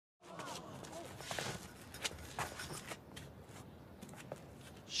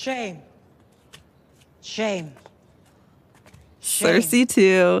Shame. Shame. Cersei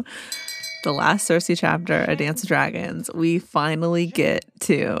 2, the last Cersei chapter, A Dance of Dragons. We finally get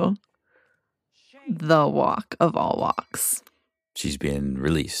to the walk of all walks. She's being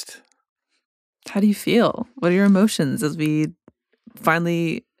released. How do you feel? What are your emotions as we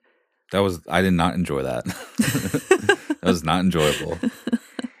finally... I did not enjoy that. That was not enjoyable.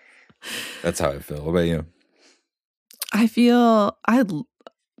 That's how I feel. What about you?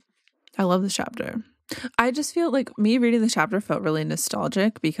 I love this chapter. I just feel like me reading this chapter felt really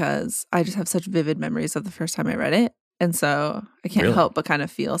nostalgic because I just have such vivid memories of the first time I read it. And so I can't help but kind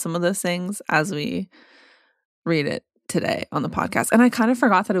of feel some of those things as we read it today on the podcast. And I kind of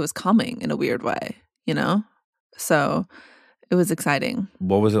forgot that it was coming in a weird way, you know? So it was exciting.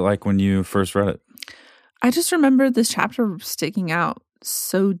 What was it like when you first read it? I just remember this chapter sticking out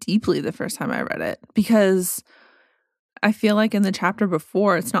so deeply the first time I read it because I feel like in the chapter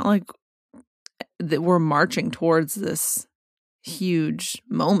before, it's not like that we're marching towards this huge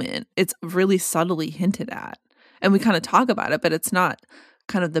moment. It's really subtly hinted at. And we kind of talk about it, but it's not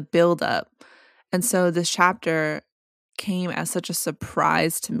kind of the buildup. And so this chapter came as such a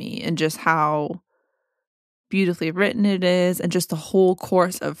surprise to me and just how beautifully written it is and just the whole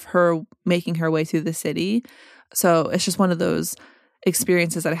course of her making her way through the city. So it's just one of those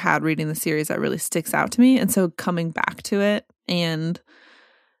experiences that I had reading the series that really sticks out to me. And so coming back to it and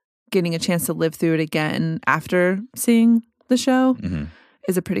getting a chance to live through it again after seeing the show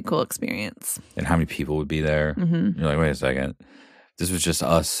is a pretty cool experience. And how many people would be there? You're like, wait a second. This was just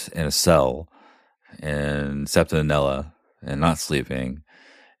us in a cell and Septa and Nella and not sleeping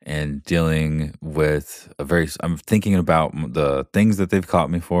and dealing with I'm thinking about the things that they've caught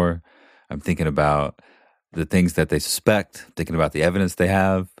me for. I'm thinking about the things that they suspect, thinking about the evidence they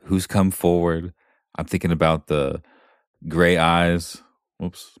have, who's come forward. I'm thinking about the gray eyes.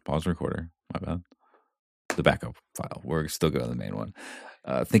 Whoops, pause recorder. My bad. The backup file. We're still going to the main one.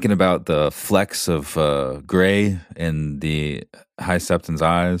 Thinking about the flecks of gray in the High Septon's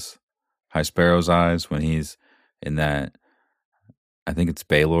eyes, High Sparrow's eyes when he's in that, I think it's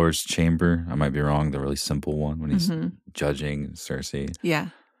Baelor's chamber. I might be wrong. The really simple one when he's judging Cersei. Yeah.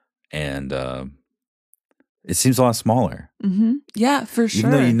 And it seems a lot smaller. Yeah, for sure.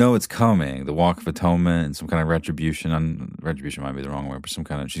 Even though you know it's coming, the Walk of Atonement and some kind of retribution. Retribution might be the wrong word, but some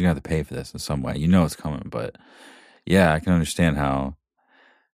kind of, she's going to have to pay for this in some way. You know it's coming, but yeah, I can understand how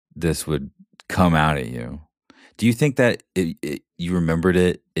this would come out at you. Do you think that you remembered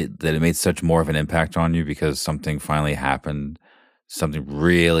that it made such more of an impact on you because something finally happened, something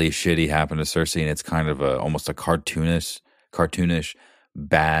really shitty happened to Cersei, and it's kind of almost a cartoonish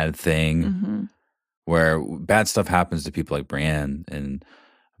bad thing? Where bad stuff happens to people like Brienne, and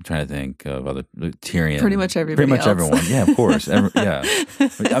I'm trying to think of other Tyrion. Pretty much everybody. Pretty much else. Everyone. Yeah, of course. Yeah.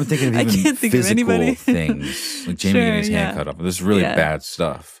 I'm thinking of even physical things, like Jaime getting his hand cut off. This is really bad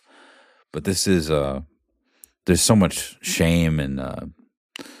stuff. But this is there's so much shame and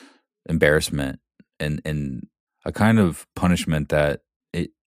embarrassment and a kind of punishment that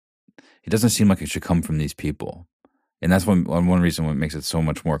it doesn't seem like it should come from these people. And that's one reason what makes it so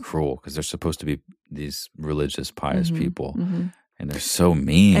much more cruel, because they're supposed to be these religious, pious people, and they're so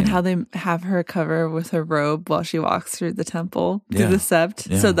mean. And how they have her cover with her robe while she walks through the temple, through the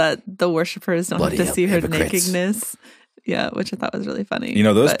sept, so that the worshipers don't have to see her nakedness. Yeah, which I thought was really funny. You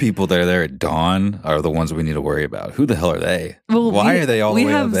know, those people that are there at dawn are the ones we need to worry about. Who the hell are they? Well, why are they all the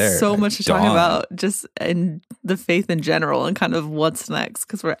way up there? We have so much to talk about just in the faith in general and kind of what's next,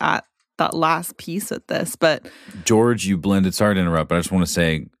 because we're at that last piece with this. But George, you blended, sorry to interrupt, but I just want to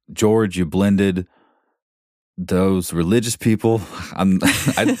say, George, you blended those religious people. I drank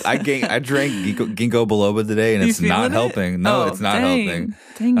ginkgo biloba today, and it's not helping. No, it's not helping.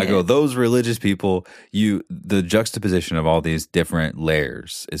 I go, those religious people, the juxtaposition of all these different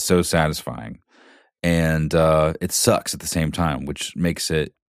layers is so satisfying. And it sucks at the same time, which makes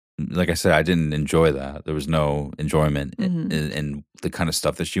it, like I said, I didn't enjoy that. There was no enjoyment in the kind of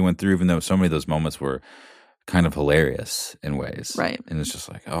stuff that she went through, even though so many of those moments were kind of hilarious in ways. Right. And it's just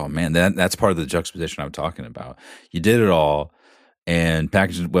like, oh man, that's part of the juxtaposition I'm talking about. You did it all and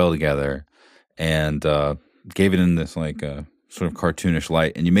packaged it well together and gave it in this like sort of cartoonish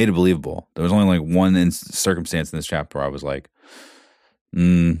light, and you made it believable. There was only like one circumstance in this chapter where I was like,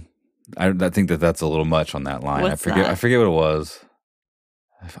 I think that's a little much on that line. I forget what it was.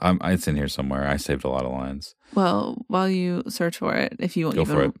 It's in here somewhere. I saved a lot of lines. Well, while you search for it, if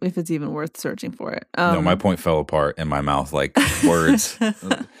it's even worth searching for it. No, my point fell apart in my mouth like words.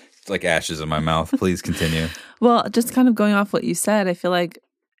 It's like ashes in my mouth. Please continue. Well, just kind of going off what you said, I feel like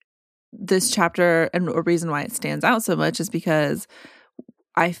this chapter, and a reason why it stands out so much is because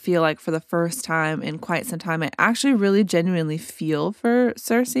I feel like for the first time in quite some time, I actually really genuinely feel for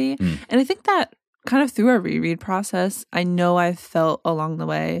Cersei. And I think that kind of through our reread process, I know I felt along the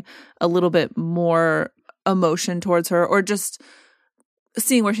way a little bit more emotion towards her, or just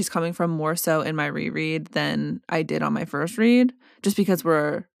seeing where she's coming from more so in my reread than I did on my first read, just because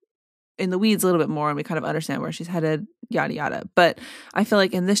we're in the weeds a little bit more and we kind of understand where she's headed, yada, yada. But I feel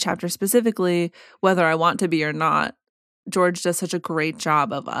like in this chapter specifically, whether I want to be or not, George does such a great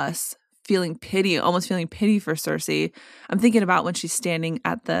job of us almost feeling pity for Cersei. I'm thinking about when she's standing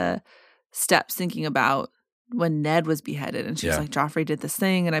at the steps thinking about when Ned was beheaded, and she's like, Joffrey did this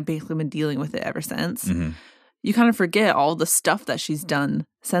thing and I've basically been dealing with it ever since. You kind of forget all the stuff that she's done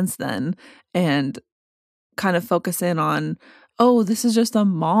since then and kind of focus in on, oh, this is just a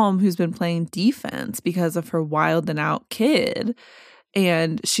mom who's been playing defense because of her wild and out kid.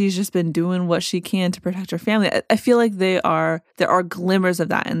 And she's just been doing what she can to protect her family. I feel like there are glimmers of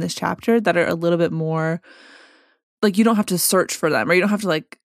that in this chapter that are a little bit more like you don't have to search for them, or you don't have to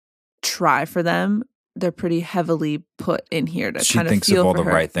like try for them. They're pretty heavily put in here to kind of feel for her. She thinks of all the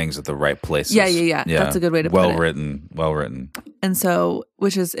right things at the right places. Yeah. That's a good way to put it. Well written. And so,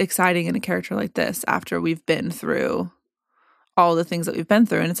 which is exciting in a character like this after we've been through all the things that we've been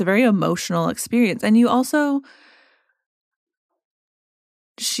through. And it's a very emotional experience. And you also,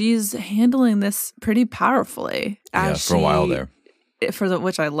 she's handling this pretty powerfully. For a while there.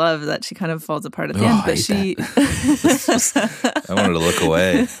 Which I love that she kind of falls apart at the end. But I wanted to look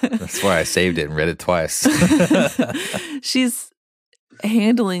away. That's why I saved it and read it twice. She's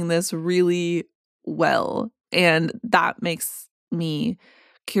handling this really well. And that makes me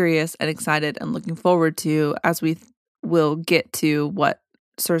curious and excited and looking forward to, as we will get to what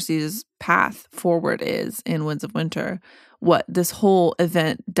Cersei's path forward is in Winds of Winter, what this whole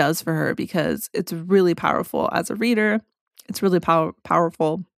event does for her, because it's really powerful as a reader. It's really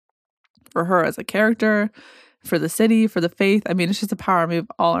powerful for her as a character, for the city, for the faith. I mean, it's just a power move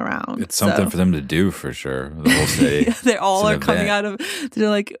all around. It's something for them to do for sure. The whole city. They all are coming out of, they're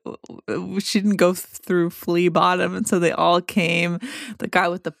like, she didn't go through Flea Bottom. And so they all came. The guy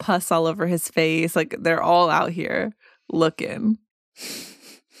with the pus all over his face. Like, they're all out here looking.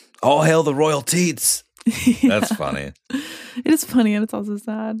 All hail the royal teats. That's funny. It is funny and it's also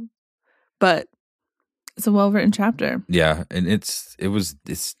sad. But it's a well-written chapter. Yeah, and it's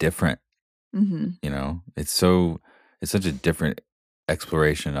different. You know, it's such a different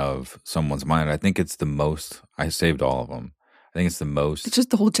exploration of someone's mind. I think it's the most. I saved all of them. I think it's the most. It's just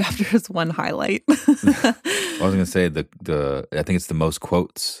the whole chapter is one highlight. I was gonna say I think it's the most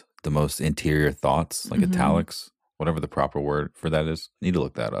quotes, the most interior thoughts, like italics, whatever the proper word for that is. Need to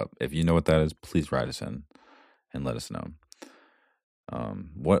look that up. If you know what that is, please write us in and let us know.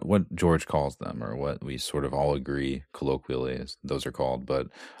 What George calls them, or what we sort of all agree colloquially is those are called. But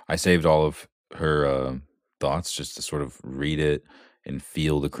I saved all of her thoughts just to sort of read it and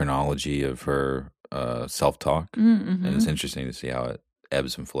feel the chronology of her self-talk. And it's interesting to see how it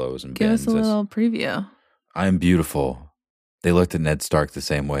ebbs and flows and bends. Give us a little preview. I am beautiful. They looked at Ned Stark the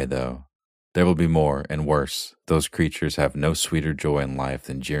same way, though. There will be more and worse. Those creatures have no sweeter joy in life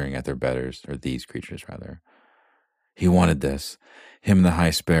than jeering at their betters, or these creatures, rather. He wanted this. Him and the High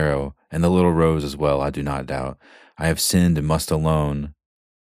Sparrow, and the Little Rose as well, I do not doubt. I have sinned and must atone,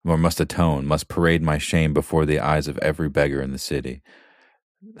 must parade my shame before the eyes of every beggar in the city.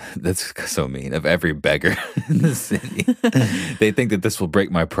 That's so mean. Of every beggar in the city. They think that this will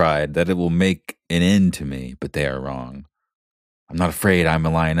break my pride, that it will make an end to me, but they are wrong. I'm not afraid I'm a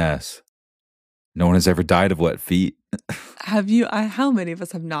lioness. No one has ever died of wet feet. Have you? How many of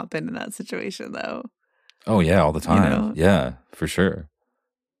us have not been in that situation, though? Oh, yeah, all the time. You know? Yeah, for sure.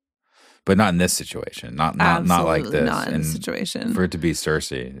 But not in this situation. Not like this. Not in this situation. For it to be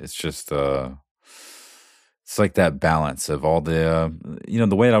Cersei, it's just it's like that balance of all the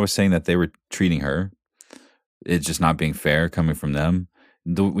the way that I was saying that they were treating her, it's just not being fair coming from them.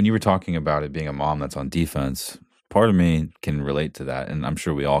 When you were talking about it being a mom that's on defense, part of me can relate to that, and I'm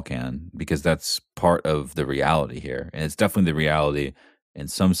sure we all can, because that's part of the reality here. And it's definitely the reality. In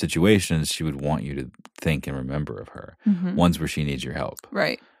some situations, she would want you to think and remember of her. Ones where she needs your help.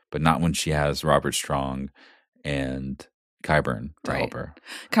 Right. But not when she has Robert Strong and Qyburn to help her.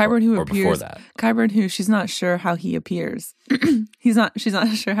 Qyburn who or appears. Before that. Qyburn who she's not sure how he appears. She's not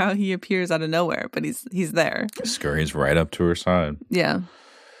sure how he appears out of nowhere, but he's there. Scurries right up to her side. Yeah.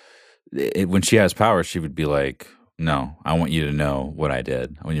 When she has power, she would be like, no, I want you to know what I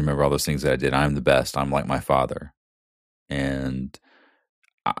did. I want you to remember all those things that I did. I'm the best. I'm like my father. And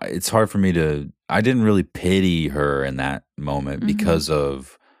it's hard for me I didn't really pity her in that moment because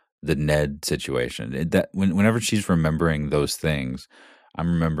of the Ned situation. Whenever she's remembering those things,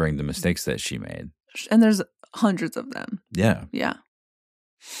 I'm remembering the mistakes that she made. And there's hundreds of them. Yeah. Yeah.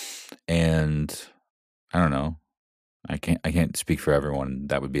 And I don't know. I can't speak for everyone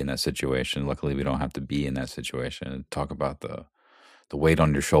that would be in that situation. Luckily, we don't have to be in that situation and talk about the weight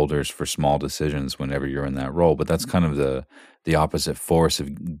on your shoulders for small decisions whenever you're in that role. But that's kind of the opposite force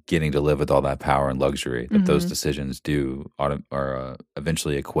of getting to live with all that power and luxury that those decisions do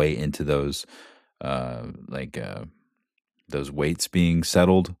eventually equate into those those weights being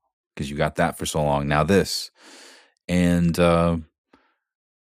settled because you got that for so long. Now this. And I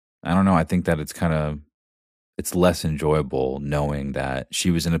don't know. I think that it's less enjoyable knowing that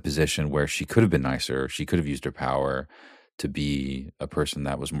she was in a position where she could have been nicer. She could have used her power to be a person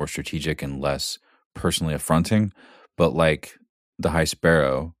that was more strategic and less personally affronting. But like the High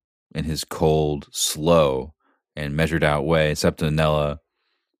Sparrow in his cold, slow, and measured out way, Septa Unella,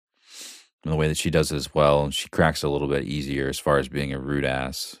 in the way that she does it as well, she cracks a little bit easier as far as being a rude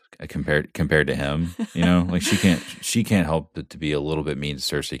ass compared to him. You know, like she can't help but to be a little bit mean to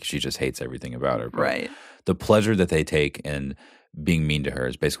Cersei because she just hates everything about her. But right. The pleasure that they take in being mean to her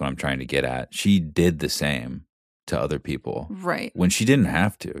is basically what I'm trying to get at. She did the same to other people. Right. When she didn't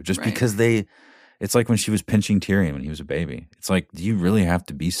have to. Just because it's like when she was pinching Tyrion when he was a baby. It's like, do you really have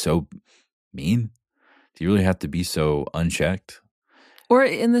to be so mean? Do you really have to be so unchecked? Or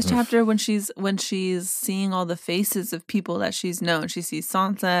in this chapter when she's seeing all the faces of people that she's known. She sees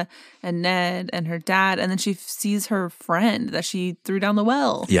Sansa and Ned and her dad, and then she sees her friend that she threw down the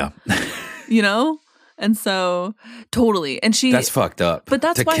well. Yeah. You know? And so, totally. And that's fucked up. But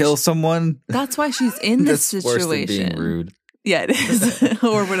that's to why kill someone. That's why she's in this situation. Worse than being rude. Yeah, it is.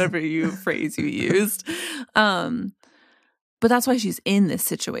 Or whatever phrase you used. But that's why she's in this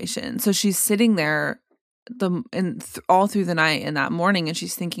situation. So she's sitting there all through the night and that morning, and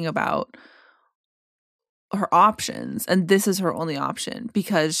she's thinking about her options. And this is her only option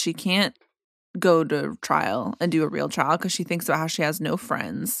because she can't go to trial and do a real trial because she thinks about how she has no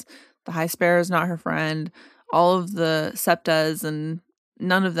friends. The High Sparrow is not her friend. All of the Septas and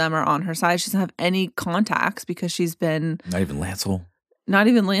none of them are on her side. She doesn't have any contacts because she's been... Not even Lancel. Not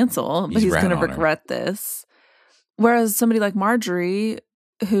even Lancel, but he's going to regret this. Whereas somebody like Marjorie,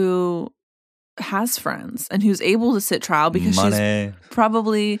 who has friends and who's able to sit trial because she's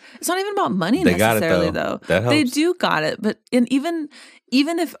probably... It's not even about money necessarily, though. That helps. They do got it. But even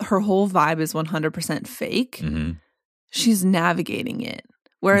if her whole vibe is 100% fake, she's navigating it.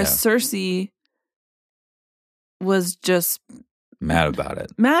 Whereas Cersei was just mad about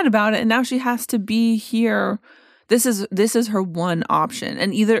it. And now she has to be here. This is her one option.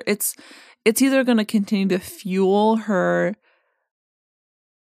 And it's either going to continue to fuel her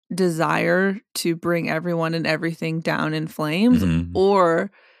desire to bring everyone and everything down in flames,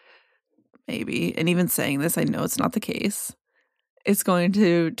 or maybe, and even saying this, I know it's not the case, it's going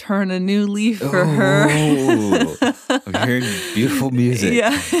to turn a new leaf for her. I'm hearing beautiful music.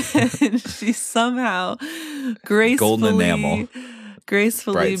 Yeah. She somehow gracefully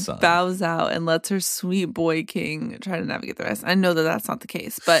bows out and lets her sweet boy king try to navigate the rest. I know that that's not the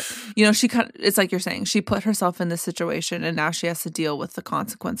case, but you know, it's like you're saying, she put herself in this situation and now she has to deal with the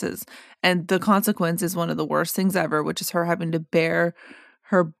consequences. And the consequence is one of the worst things ever, which is her having to bear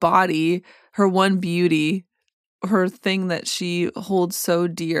her body, her one beauty, her thing that she holds so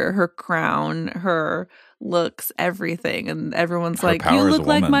dear, her crown, her looks, everything. And everyone's her like, you look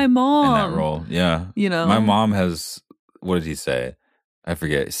like my mom. In that role, yeah. You know? My mom has, what did he say? I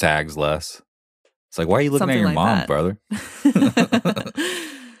forget, sags less. It's like, why are you looking Something at your like mom, that. brother?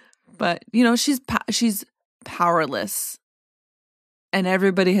 But, you know, she's powerless. And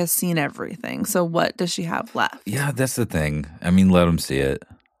everybody has seen everything. So what does she have left? Yeah, that's the thing. I mean, let them see it,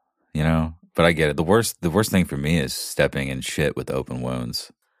 you know? But I get it. The worst thing for me is stepping in shit with open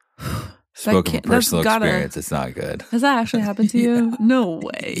wounds. Spoken from personal experience, it's not good. Has that actually happened to you? No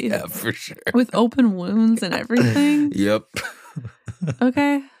way. Yeah, for sure. With open wounds and everything? Yep.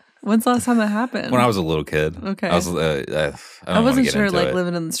 Okay. When's the last time that happened? When I was a little kid. Okay. I wasn't sure, like,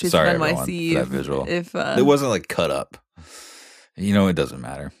 living in the streets of NYC. That visual. If it wasn't like cut up. You know, it doesn't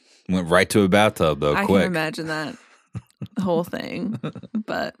matter. Went right to a bathtub though. I quick. can imagine that whole thing.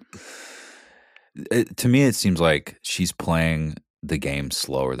 But to me, it seems like she's playing the game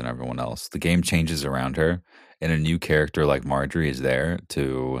slower than everyone else. The game changes around her, and a new character like Marjorie is there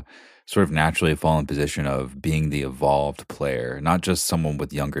to sort of naturally fall in position of being the evolved player, not just someone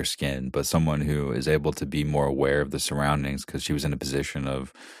with younger skin, but someone who is able to be more aware of the surroundings because she was in a position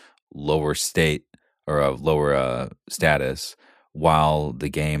of lower state or of lower status, while the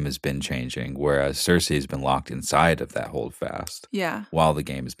game has been changing, whereas Cersei has been locked inside of that holdfast. Yeah. While the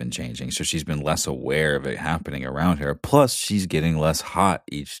game has been changing. So she's been less aware of it happening around her. Plus, she's getting less hot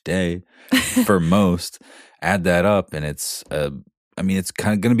each day for most. Add that up, and it's kind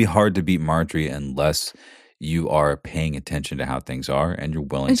of going to be hard to beat Marjorie unless you are paying attention to how things are and you're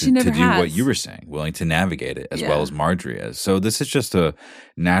willing to do what you were saying, willing to navigate it as well as Marjorie is. So this is just a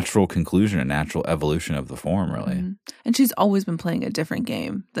natural conclusion, a natural evolution of the form, really. Mm-hmm. And she's always been playing a different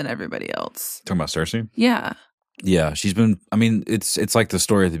game than everybody else. Talking about Cersei? Yeah. Yeah, she's been, it's like the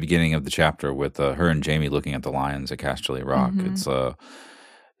story at the beginning of the chapter with her and Jaime looking at the lions at Casterly Rock. Mm-hmm. It's,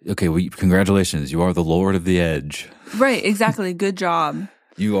 okay, congratulations, you are the Lord of the Edge. Right, exactly. Good job.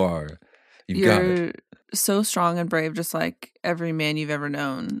 You are. You're got it. So strong and brave, just like every man you've ever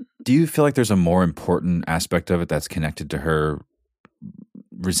known. Do you feel like there's a more important aspect of it that's connected to her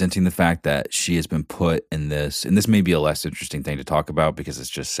resenting the fact that she has been put in this, and this may be a less interesting thing to talk about because it's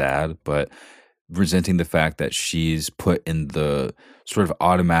just sad, but resenting the fact that she's put in the sort of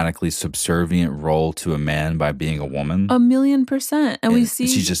automatically subservient role to a man by being a woman? 1,000,000%. And we see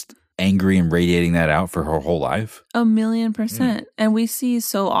she's just angry and radiating that out for her whole life. 1,000,000%. And we see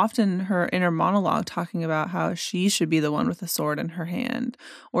so often her inner monologue talking about how she should be the one with a sword in her hand,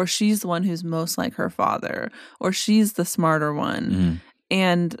 or she's the one who's most like her father, or she's the smarter one.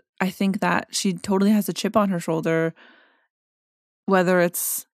 And I think that she totally has a chip on her shoulder, whether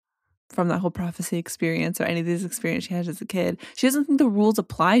it's from that whole prophecy experience or any of these experiences she had as a kid. She doesn't think the rules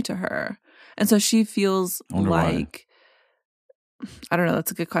apply to her. And so she feels like... I don't know.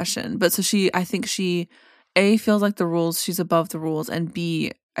 That's a good question. But so I think she, A, feels like she's above the rules, and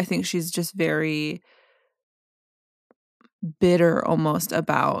B, I think she's just very bitter almost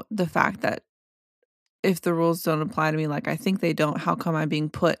about the fact that if the rules don't apply to me, like I think they don't, how come I'm being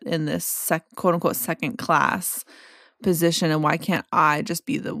put in this quote unquote second class position, and why can't I just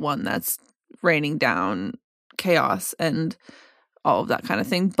be the one that's raining down chaos and all of that kind of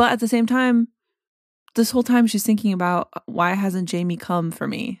thing? But at the same time, this whole time she's thinking about, why hasn't Jaime come for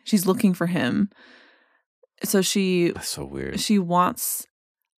me? She's looking for him. So that's so weird. She wants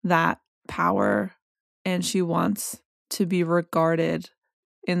that power, and she wants to be regarded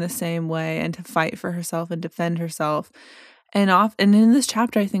in the same way and to fight for herself and defend herself. And in this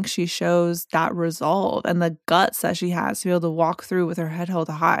chapter, I think she shows that resolve and the guts that she has to be able to walk through with her head held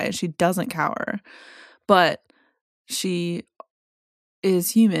high. She doesn't cower. But she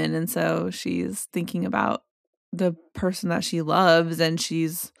is human, and so she's thinking about the person that she loves, and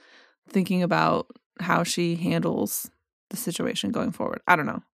she's thinking about how she handles the situation going forward. I don't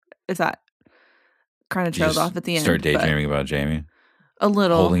know if that kind of trailed off at the end. Start daydreaming about Jaime? A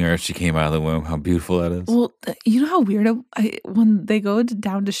little. Holding her as she came out of the womb. How beautiful that is. Well, you know how weird when they go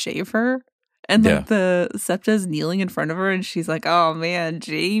down to shave her, and like the Septa's kneeling in front of her, and she's like, "Oh man,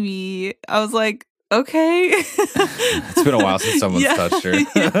 Jaime." I was like, okay. It's been a while since someone's touched her.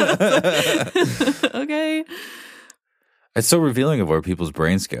 Okay. It's so revealing of where people's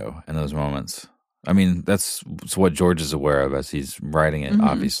brains go in those moments. I mean, that's what George is aware of as he's writing it,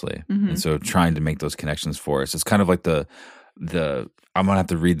 obviously. And so trying to make those connections for us. It's kind of like the I'm going to have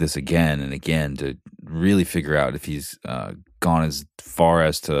to read this again and again to really figure out if he's gone as far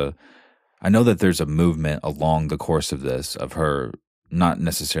as to... I know that there's a movement along the course of this, of her, not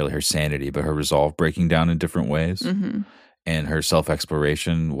necessarily her sanity, but her resolve breaking down in different ways, and her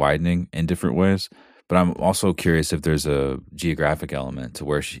self-exploration widening in different ways. But I'm also curious if there's a geographic element to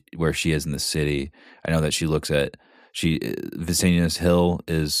where she is in the city. I know that she looks at Visenius Hill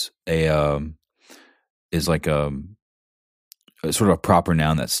is like a sort of a proper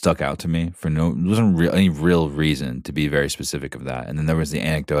noun that stuck out to me for there wasn't any real reason to be very specific of that. And then there was the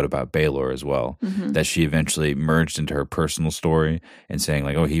anecdote about Baelor as well, that she eventually merged into her personal story and saying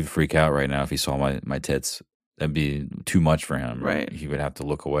like, oh, he'd freak out right now if he saw my tits. That'd be too much for him. Right. He would have to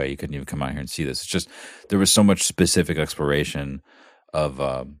look away. He couldn't even come out here and see this. It's just, there was so much specific exploration of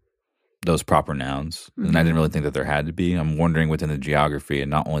those proper nouns. And I didn't really think that there had to be. I'm wondering within the geography,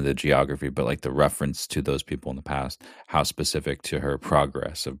 and not only the geography, but like the reference to those people in the past, how specific to her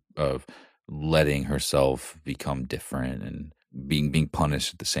progress of letting herself become different and being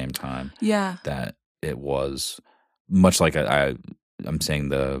punished at the same time. Yeah. That it was much like I'm saying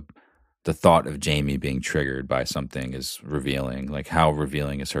the thought of Jaime being triggered by something is revealing. Like, how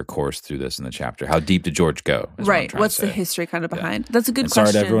revealing is her course through this in the chapter? How deep did George go? Right. What's the history kind of behind? That's a good question.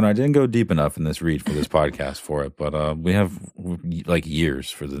 Sorry to everyone. I didn't go deep enough in this read for this podcast for it, but we have like years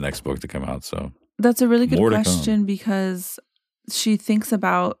for the next book to come out. So that's a really good question, because she thinks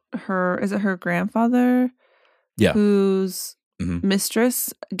about is it her grandfather? Yeah. Whose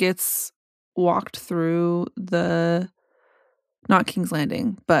mistress gets walked through the not King's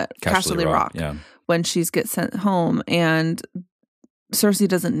Landing, but Casterly Rock. Yeah. When she gets sent home, and Cersei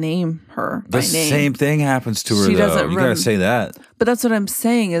doesn't name her by The name. same thing happens to her, She though. doesn't You got to say that. But that's what I'm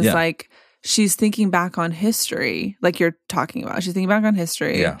saying is Yeah. like she's thinking back on history, like you're talking about. She's thinking back on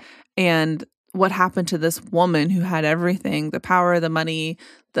history. Yeah. And what happened to this woman who had everything, the power, the money,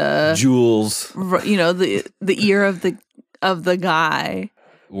 the Jewels. the ear of the guy.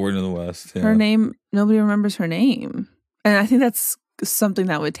 Warden of the West. Yeah. Her name, nobody remembers her name. And I think that's something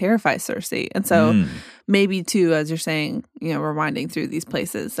that would terrify Cersei. And so maybe too, as you're saying, we're winding through these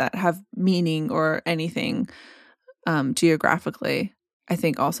places that have meaning or anything geographically. I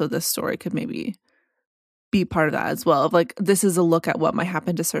think also this story could maybe be part of that as well. Of like, this is a look at what might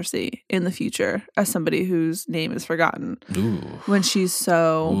happen to Cersei in the future as somebody whose name is forgotten. Ooh. When she's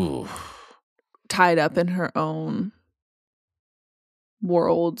so Ooh. tied up in her own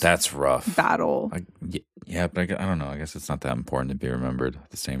world. That's rough. Battle. Yeah, but I don't know. I guess it's not that important to be remembered at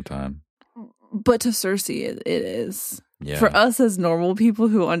the same time. But to Cersei, it is. Yeah. For us as normal people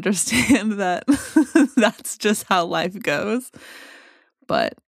who understand that that's just how life goes.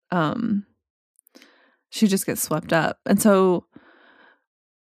 But she just gets swept up. And so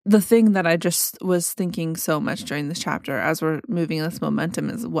the thing that I just was thinking so much during this chapter as we're moving in this momentum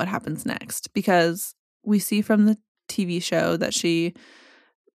is what happens next. Because we see from the TV show that she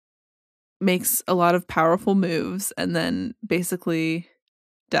makes a lot of powerful moves and then basically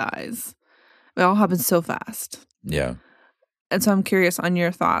dies. It all happens so fast. Yeah. And so I'm curious on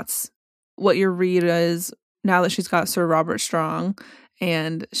your thoughts, what your read is now that she's got Sir Robert Strong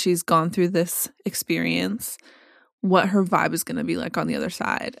and she's gone through this experience, what her vibe is going to be like on the other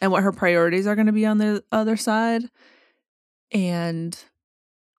side and what her priorities are going to be on the other side and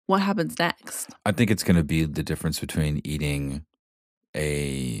what happens next. I think it's going to be the difference between eating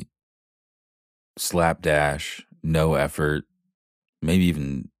a slapdash, no effort, maybe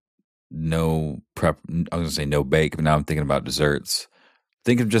even no prep. I was going to say no bake, but now I'm thinking about desserts.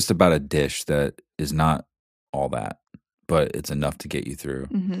 Think of just about a dish that is not all that, but it's enough to get you through.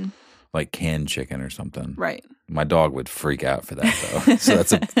 Mm-hmm. Like canned chicken or something. Right. My dog would freak out for that, though. So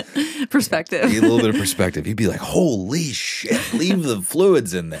that's a perspective. A little bit of perspective. He'd be like, holy shit, leave the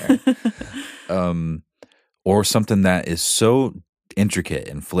fluids in there. Or something that is so intricate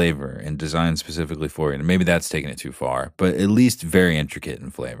in flavor and designed specifically for you. And maybe that's taking it too far, but at least very intricate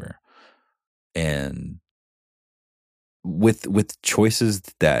in flavor. And with choices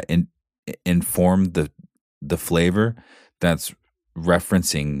that inform the flavor, that's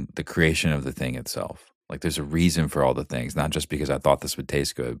referencing the creation of the thing itself. Like there's a reason for all the things, not just because I thought this would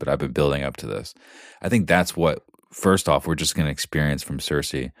taste good, but I've been building up to this. I think that's what, first off, we're just going to experience from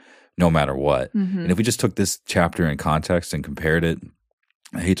Cersei no matter what. Mm-hmm. And if we just took this chapter in context and compared it,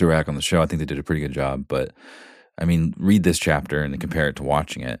 I hate to rack on the show. I think they did a pretty good job, but I mean, read this chapter and compare it to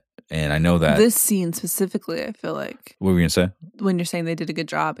watching it. And I know that this scene specifically, I feel like. What were you going to say? When you're saying they did a good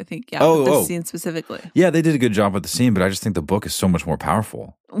job, I think, this scene specifically. Yeah, they did a good job with the scene, but I just think the book is so much more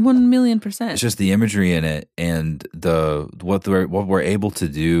powerful. 1,000,000%. It's just the imagery in it and what we're able to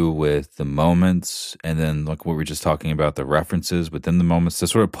do with the moments, and then like what we were just talking about, the references within the moments to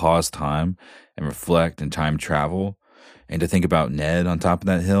sort of pause time and reflect and time travel, and to think about Ned on top of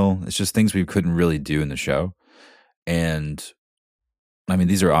that hill. It's just things we couldn't really do in the show. And I mean,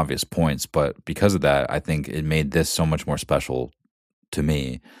 these are obvious points, but because of that, I think it made this so much more special to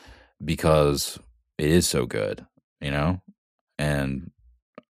me because it is so good, And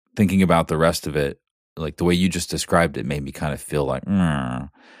thinking about the rest of it, like the way you just described it, made me kind of feel like,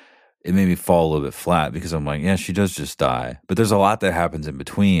 it made me fall a little bit flat because I'm like, yeah, she does just die. But there's a lot that happens in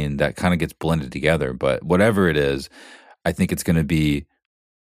between that kind of gets blended together. But whatever it is, I think it's going to be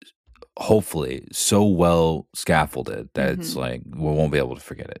hopefully so well scaffolded that it's like we won't be able to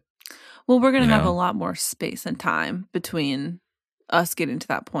forget it. Well, we're going to have a lot more space and time between us getting to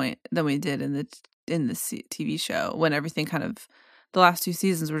that point than we did in the TV show, when everything kind of, the last 2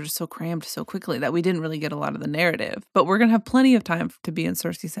 seasons were just so crammed so quickly that we didn't really get a lot of the narrative. But we're going to have plenty of time to be in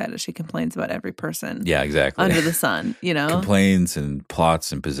Cersei's head as she complains about every person. Yeah, exactly. Under the sun, Complaints and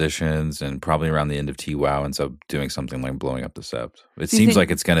plots and positions, and probably around the end of TWOW ends up doing something like blowing up the Sept. It seems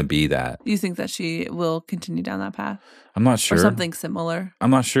like it's going to be that. You think that she will continue down that path? I'm not sure. Or something similar?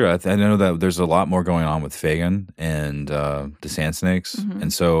 I'm not sure. I know that there's a lot more going on with Fagin and the Sand Snakes. Mm-hmm.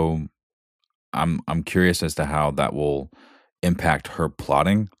 And so I'm curious as to how that will impact her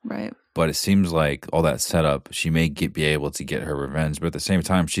plotting. Right. But it seems like all that setup, she may be able to get her revenge. But at the same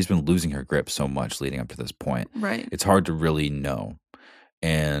time, she's been losing her grip so much leading up to this point. Right. It's hard to really know.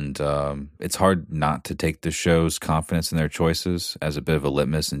 And it's hard not to take the show's confidence in their choices as a bit of a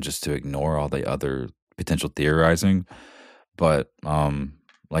litmus and just to ignore all the other potential theorizing. But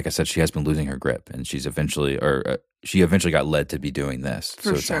like I said, she has been losing her grip, and she eventually got led to be doing this.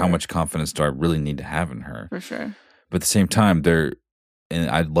 For so sure. how much confidence do I really need to have in her? For sure. But at the same time, and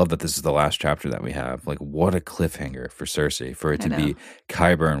I love that this is the last chapter that we have. Like, what a cliffhanger for Cersei, for it to be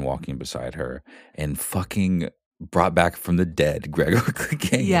Qyburn walking beside her and fucking brought back from the dead Gregor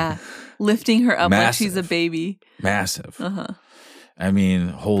Clegane. Yeah. Lifting her up like she's a Massive. baby. Massive. Uh-huh. I mean,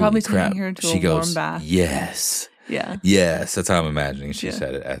 holy Probably crap. taking her to She a goes, warm bath. yes. Yeah. Yes. That's how I'm imagining she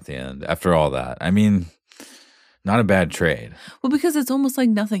said it at the end. After all that. I mean, not a bad trade. Well, because it's almost like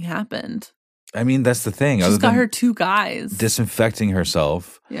nothing happened. I mean, that's the thing. She's got her 2 guys. Disinfecting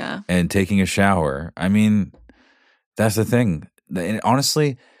herself. Yeah. And taking a shower. I mean, that's the thing. And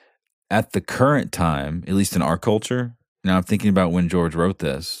honestly, at the current time, at least in our culture, now I'm thinking about when George wrote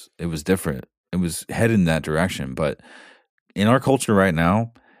this, it was different. It was headed in that direction. But in our culture right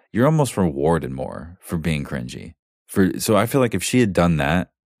now, you're almost rewarded more for being cringy. So I feel like if she had done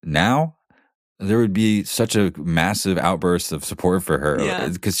that now, there would be such a massive outburst of support for her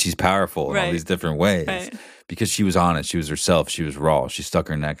because she's powerful in all these different ways. Right. Because she was honest, she was herself, she was raw, she stuck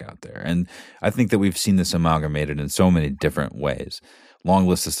her neck out there. And I think that we've seen this amalgamated in so many different ways. Long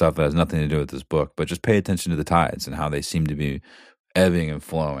list of stuff that has nothing to do with this book, but just pay attention to the tides and how they seem to be ebbing and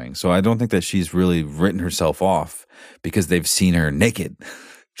flowing. So I don't think that she's really written herself off because they've seen her naked.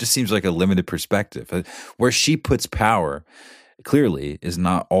 Just seems like a limited perspective. Where she puts power clearly is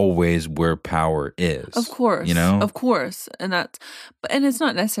not always where power is. Of course. You know? Of course. And it's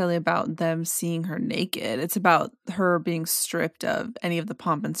not necessarily about them seeing her naked. It's about her being stripped of any of the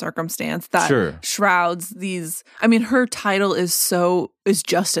pomp and circumstance that shrouds these. I mean, her title is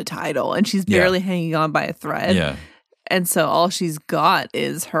just a title, and she's barely hanging on by a thread. Yeah. And so all she's got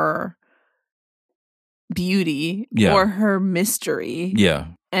is her beauty or her mystery. Yeah.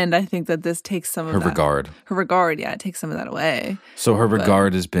 And I think that this takes some of her that. regard. Her regard, it takes some of that away. So her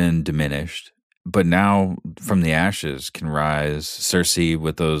regard has been diminished, but now from the ashes can rise Cersei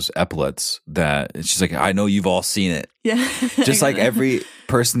with those epaulets that she's like, I know you've all seen it. Yeah. Just like every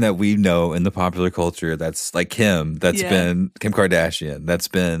person that we know in the popular culture that's like Kim, that's been Kim Kardashian, that's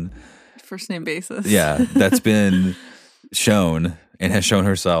been first name basis. Yeah, that's been shown and has shown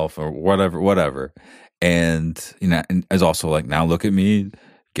herself or whatever. And you know, and is also like, now look at me,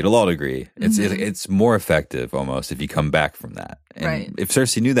 get a law degree. It's more effective almost if you come back from that. And if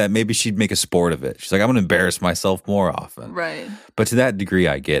Cersei knew that, maybe she'd make a sport of it. She's like, I'm going to embarrass myself more often. Right. But to that degree,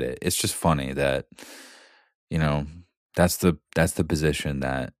 I get it. It's just funny that, you know, that's the position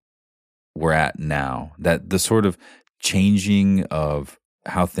that we're at now. That the sort of changing of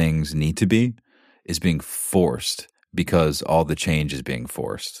how things need to be is being forced because all the change is being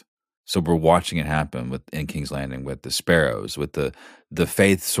forced. So we're watching it happen in King's Landing with the Sparrows, with the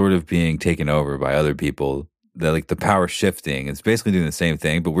faith sort of being taken over by other people. Like the power shifting. It's basically doing the same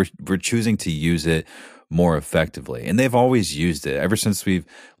thing, but we're choosing to use it more effectively. And they've always used it ever since we've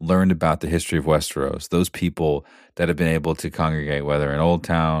learned about the history of Westeros. Those people that have been able to congregate, whether in Old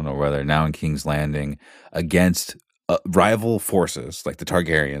Town or whether now in King's Landing, against rival forces like the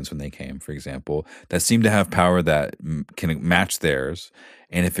Targaryens when they came, for example, that seem to have power that can match theirs.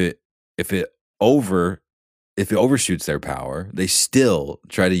 And if it overshoots their power, they still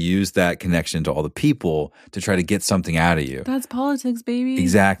try to use that connection to all the people to try to get something out of you. That's politics, baby.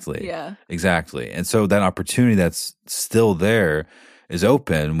 Exactly. Yeah. Exactly. And so that opportunity that's still there is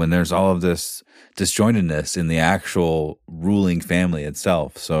open when there's all of this disjointedness in the actual ruling family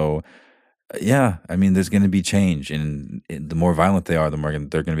itself. So yeah, I mean, there's going to be change, and the more violent they are, the more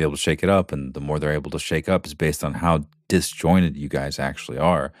they're going to be able to shake it up, and the more they're able to shake up is based on how disjointed you guys actually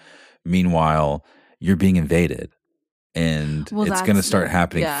are. Meanwhile, you're being invaded, and it's going to start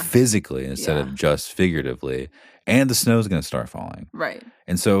happening physically instead of just figuratively, and the snow's going to start falling. Right.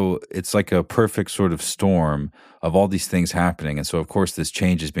 And so it's like a perfect sort of storm of all these things happening, and so of course this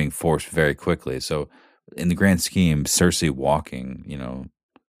change is being forced very quickly. So in the grand scheme, Cersei walking, you know,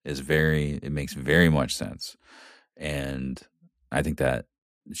 it makes very much sense. And I think that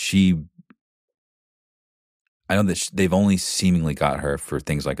I know that they've only seemingly got her for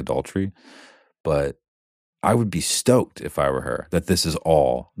things like adultery, but I would be stoked if I were her, that this is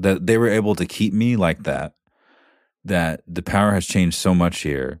all, that they were able to keep me like that the power has changed so much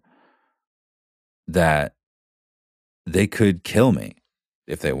here that they could kill me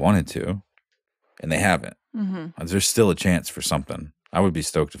if they wanted to, and they haven't. Mm-hmm. There's still a chance for something. I would be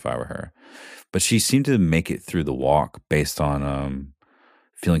stoked if I were her. But she seemed to make it through the walk based on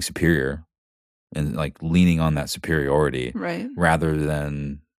feeling superior and like leaning on that superiority rather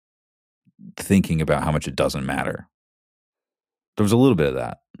than thinking about how much it doesn't matter. There was a little bit of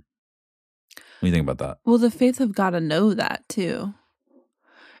that. do you think about that? Well, the Faith have got to know that too.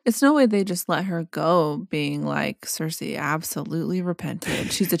 It's no way they just let her go being like, Cersei absolutely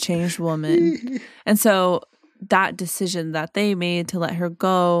repented. She's a changed woman. And so that decision that they made to let her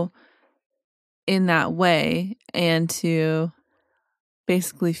go in that way and to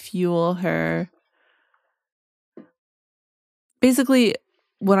basically fuel her. Basically,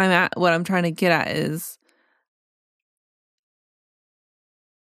 what I'm trying to get at is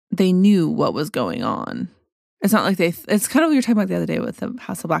they knew what was going on. It's not like it's kind of what you were talking about the other day with the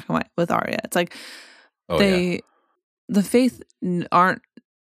House of Black and White with Arya. It's like the Faith aren't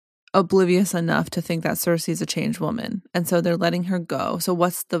oblivious enough to think that Cersei's a changed woman. And so they're letting her go. So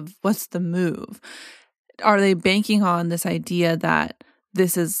what's the move? Are they banking on this idea that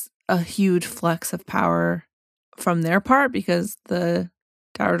this is a huge flex of power from their part because the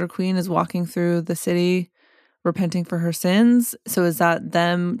Dowager Queen is walking through the city repenting for her sins? So is that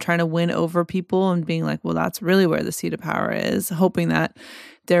them trying to win over people and being like, well, that's really where the seat of power is, hoping that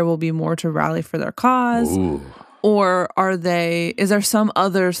there will be more to rally for their cause? Ooh. Or is there some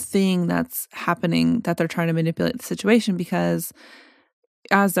other thing that's happening that they're trying to manipulate the situation? Because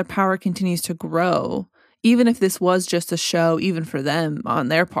as their power continues to grow, even if this was just a show, even for them on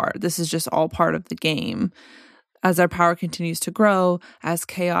their part, this is just all part of the game. As their power continues to grow, as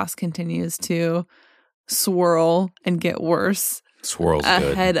chaos continues to swirl and get worse, swirls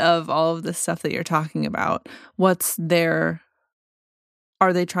ahead good. Of all of the stuff that you're talking about, are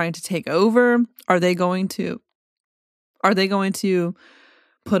they trying to take over? Are they going to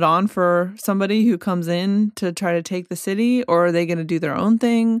put on for somebody who comes in to try to take the city, or are they going to do their own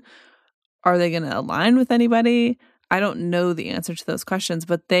thing? Are they going to align with anybody? I don't know the answer to those questions,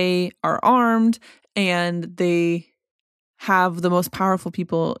 but they are armed and they have the most powerful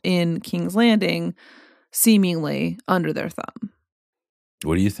people in King's Landing seemingly under their thumb.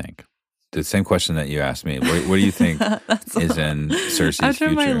 What do you think? The same question that you asked me. What do you think is in Cersei's After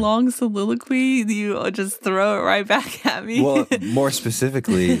future? my long soliloquy, you just throw it right back at me. Well, more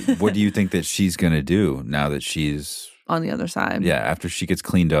specifically, what do you think that she's going to do now that she's on the other side? Yeah, after she gets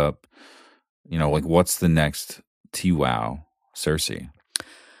cleaned up, like what's the next TWOW Cersei?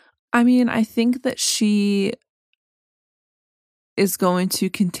 I mean, I think that she is going to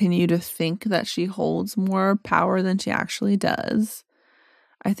continue to think that she holds more power than she actually does.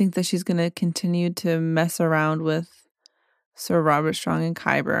 I think that she's going to continue to mess around with Sir Robert Strong and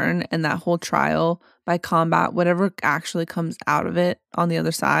Qyburn and that whole trial by combat, whatever actually comes out of it on the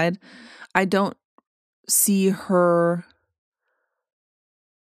other side. I don't see her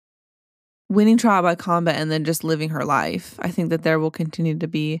winning trial by combat and then just living her life. I think that there will continue to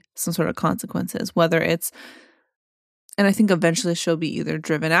be some sort of consequences, and I think eventually she'll be either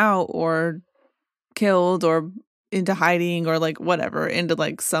driven out or killed or into hiding or like whatever, into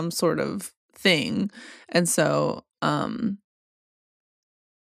like some sort of thing. And so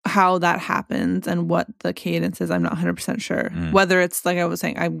how that happens and what the cadence is, I'm not 100% sure. Whether it's, like I was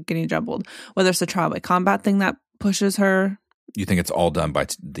saying, I'm getting jumbled, whether it's the trial by combat thing that pushes her. You think it's all done by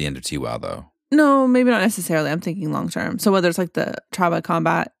the end of TWOW though? No, maybe not necessarily. I'm thinking long term. So whether it's like the trial by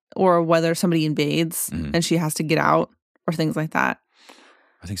combat or whether somebody invades and she has to get out or things like that.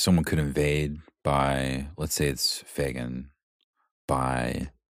 I think someone could invade by, let's say it's Fagin, by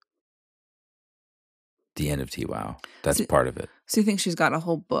the end of TWOW. That's part of it. So you think she's got a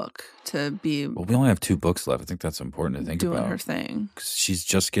whole book to be... Well, we only have 2 books left. I think that's important to think about. Doing her thing. 'Cause she's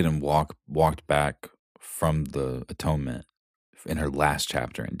just getting walked back from the atonement in her last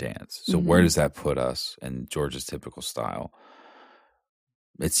chapter in Dance. So where does that put us in George's typical style?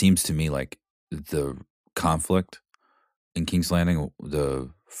 It seems to me like the conflict in King's Landing,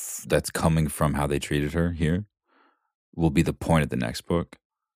 that's coming from how they treated her here, will be the point of the next book.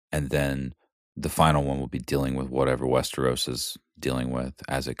 And then the final one will be dealing with whatever Westeros is dealing with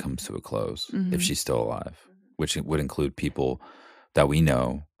as it comes to a close, if she's still alive, which would include people that we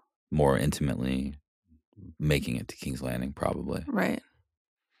know more intimately making it to King's Landing, probably. Right.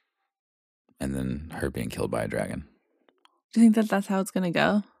 And then her being killed by a dragon. Do you think that that's how it's going to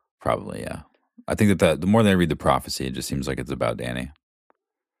go? Probably, yeah. I think that the more that I read the prophecy, it just seems like it's about Dany.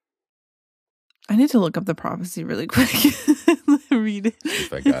 I need to look up the prophecy really quick. Read it.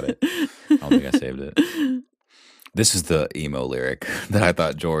 If I got it. I don't think I saved it. This is the emo lyric that I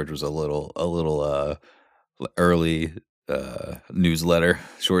thought George was a little early newsletter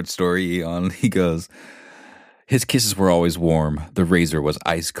short story on. He goes, his kisses were always warm. The razor was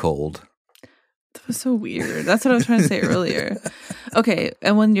ice cold. That was so weird. That's what I was trying to say earlier. Okay,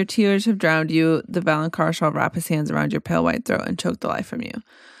 and when your tears have drowned you, the Valonqar shall wrap his hands around your pale white throat and choke the life from you.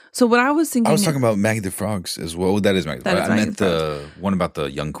 So what I was thinking, I was talking about Maggie the Frogs as well. That is Maggie. I meant the one about the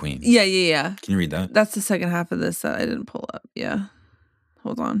young queen. Yeah. Can you read that? That's the second half of this that I didn't pull up. Yeah.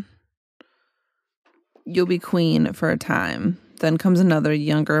 Hold on. You'll be queen for a time. Then comes another,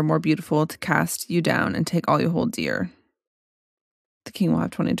 younger, more beautiful, to cast you down and take all you hold dear. The king will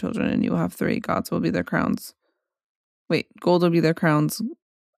have 20 children, and you will have 3. Gods will be their crowns. Wait, gold will be their crowns.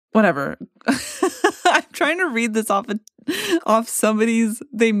 Whatever. I'm trying to read this off somebody's.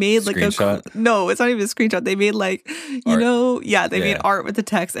 They made like screenshot? No, it's not even a screenshot. They made like art. They made art with the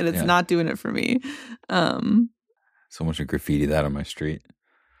text, and it's not doing it for me. Someone should graffiti that on my street.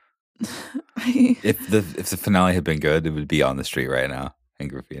 If the finale had been good, it would be on the street right now in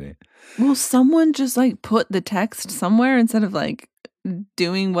graffiti. Will someone just like put the text somewhere instead of like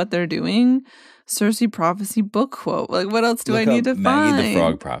doing what they're doing? Cersei prophecy book quote. Like, what else do I need to find? Maggie the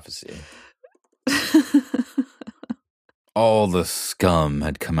Frog prophecy. All the scum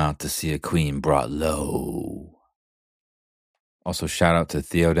had come out to see a queen brought low. Also, shout out to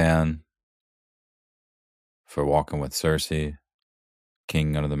Theodan for walking with Cersei,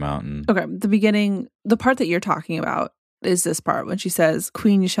 king under the mountain. Okay, the beginning, the part that you're talking about is this part when she says,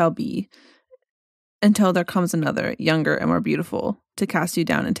 "Queen you shall be, until there comes another, younger and more beautiful, to cast you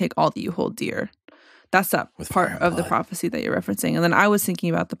down and take all that you hold dear." That's that part of the prophecy that you're referencing. And then I was thinking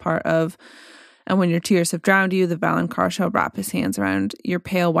about the part of, "And when your tears have drowned you, the Valonqar shall wrap his hands around your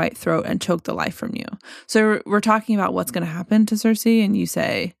pale white throat and choke the life from you." So we're talking about what's going to happen to Cersei, and you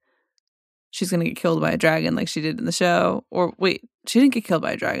say she's going to get killed by a dragon like she did in the show. Or wait, she didn't get killed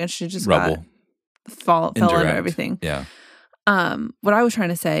by a dragon. She just fell under everything. Yeah. What I was trying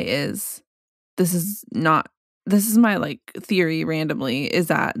to say is this is my like theory randomly, is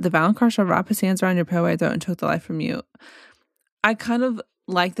that the Valonqar shall wrap his hands around your pale white throat and choke the life from you. I kind of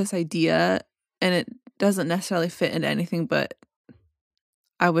like this idea, and it doesn't necessarily fit into anything, but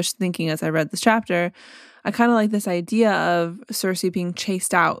I was thinking as I read this chapter, I kind of like this idea of Cersei being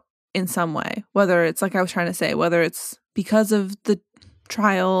chased out in some way, whether it's like I was trying to say, whether it's because of the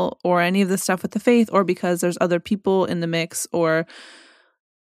trial or any of the stuff with the faith, or because there's other people in the mix, or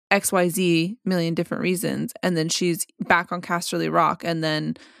XYZ million different reasons, and then she's back on Casterly Rock, and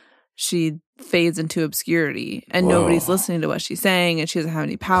then she fades into obscurity, and nobody's listening to what she's saying, and she doesn't have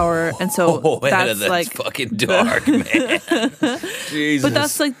any power, and so that's like fucking dark, man. Jesus. But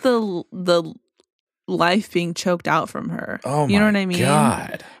that's like the life being choked out from her. Oh my you know what I mean?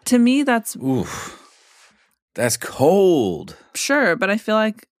 God. To me, that's that's cold. Sure, but I feel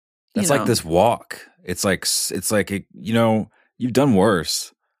like that's like this walk. It's like you've done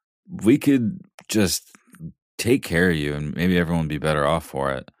worse. We could just take care of you, and maybe everyone would be better off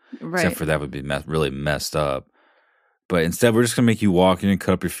for it. Right. Except for that would be really messed up. But instead, we're just gonna make you walk. You're gonna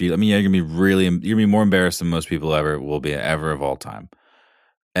cut up your feet. I mean, you're gonna be more embarrassed than most people ever will be ever of all time.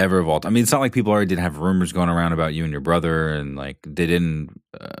 Ever of all time. I mean, it's not like people already didn't have rumors going around about you and your brother, and like they didn't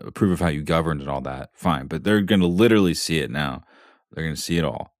approve of how you governed and all that. Fine, but they're gonna literally see it now. They're gonna see it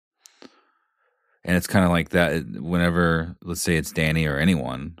all. And it's kind of like that whenever, let's say it's Dany or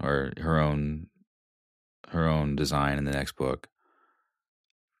anyone, or her own design in the next book,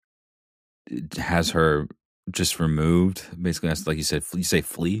 it has her just removed. Basically, that's like you said, you say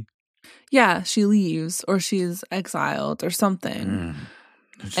flee? Yeah, she leaves, or she's exiled or something.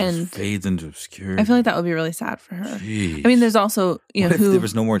 And fades into obscurity. I feel like that would be really sad for her. Jeez. I mean, there's also, what if there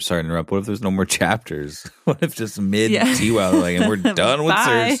was no more, sorry to interrupt, what if there's no more chapters? What if just mid-T-Wow, and we're done with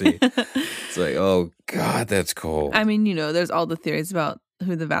Cersei? It's like, oh God, that's cold. I mean, there's all the theories about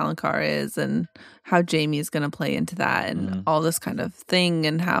who the Valonqar is and how Jaime's going to play into that, and all this kind of thing,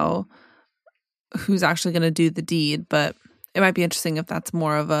 and how who's actually going to do the deed. But it might be interesting if that's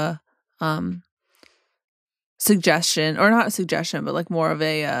more of a suggestion, or not a suggestion, but like more of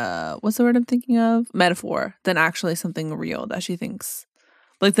a what's the word I'm thinking of? Metaphor, than actually something real that she thinks,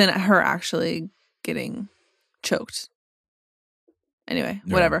 like than her actually getting choked. Anyway,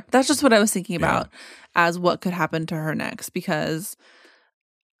 whatever. That's just what I was thinking about as what could happen to her next, because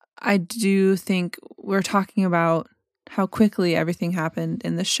I do think we're talking about how quickly everything happened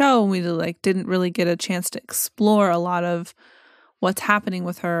in the show, and we like didn't really get a chance to explore a lot of what's happening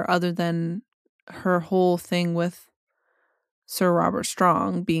with her, other than her whole thing with Sir Robert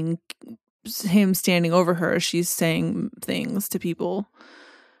Strong being him standing over her. She's saying things to people.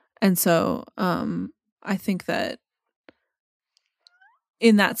 And so I think that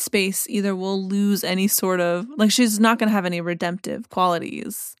in that space, either we'll lose any sort of, like, she's not going to have any redemptive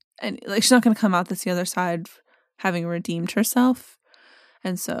qualities. And like, she's not going to come out the other side having redeemed herself.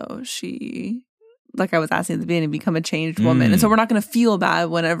 And so she, like I was asking at the beginning, become a changed woman. And so we're not going to feel bad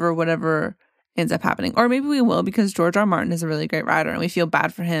whenever whatever ends up happening. Or maybe we will, because George R. Martin is a really great writer and we feel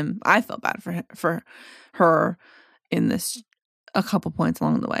bad for him. I felt bad for her in this a couple points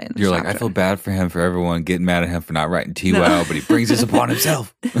along the way. You're like, I feel bad for him, for everyone getting mad at him for not writing T-Wow, but he brings this upon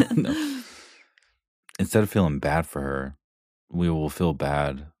himself. No. Instead of feeling bad for her, we will feel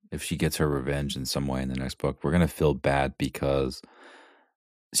bad if she gets her revenge in some way in the next book. We're going to feel bad because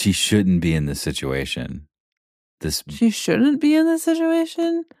she shouldn't be in this situation. She shouldn't be in this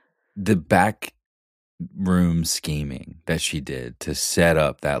situation? The back room scheming that she did to set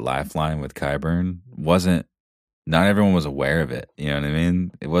up that lifeline with Qyburn not everyone was aware of it. You know what I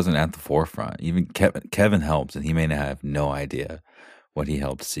mean? It wasn't at the forefront. Even Kevin helped, and he may have no idea what he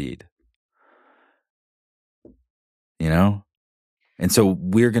helped seed. You know? And so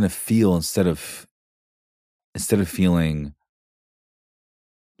we're going to feel, instead of feeling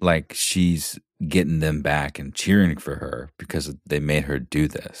like she's getting them back and cheering for her because they made her do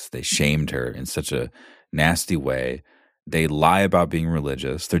this. They shamed her in such a nasty way. They lie about being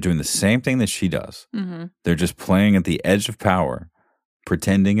religious. They're doing the same thing that she does. Mm-hmm. They're just playing at the edge of power,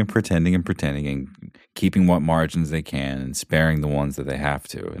 pretending and keeping what margins they can and sparing the ones that they have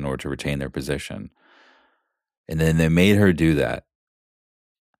to in order to retain their position. And then they made her do that.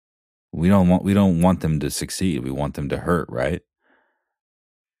 We don't want them to succeed. We want them to hurt, right?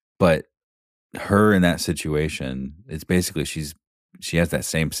 But her in that situation, it's basically she has that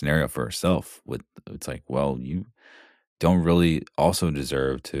same scenario for herself. It's like, well, you don't really also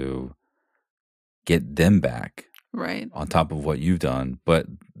deserve to get them back, right? On top of what you've done, but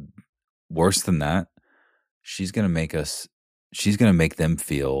worse than that, she's gonna make them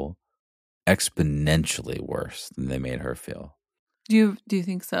feel exponentially worse than they made her feel. Do you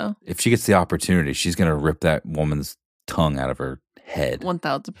think so? If she gets the opportunity, she's gonna rip that woman's tongue out of her head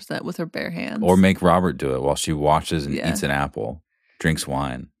 1,000% with her bare hands, or make Robert do it while she watches and eats an apple, drinks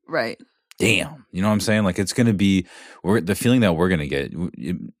wine. Right. Damn, you know what I'm saying? Like, it's going to be the feeling that we're going to get.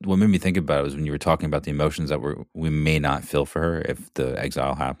 What made me think about it was when you were talking about the emotions that we may not feel for her if the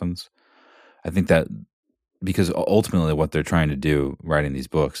exile happens. I think that because ultimately what they're trying to do writing these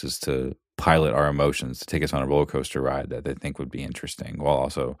books is to pilot our emotions, to take us on a roller coaster ride that they think would be interesting, while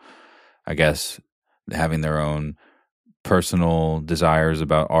also, I guess, having their own personal desires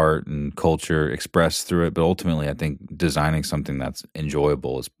about art and culture expressed through it. But ultimately, I think designing something that's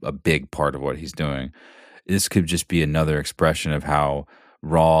enjoyable is a big part of what he's doing. This could just be another expression of how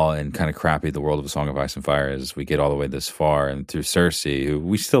raw and kind of crappy the world of A Song of Ice and Fire is. We get all the way this far, and through Cersei, who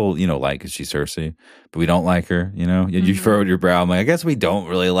we still, like, because she's Cersei, but we don't like her, You furrowed your brow. I'm like, I guess we don't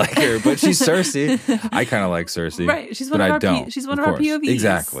really like her, but she's Cersei. I kind of like Cersei. Right. She's one of our POVs.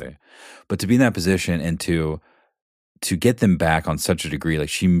 Exactly. But to be in that position and to get them back on such a degree, like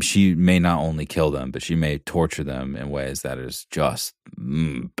she may not only kill them, but she may torture them in ways that is just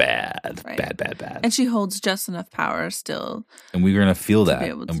bad, right. bad. And she holds just enough power still. And we're going to feel that.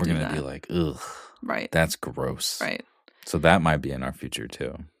 And we're going to be like, ugh, right. That's gross. Right. So that might be in our future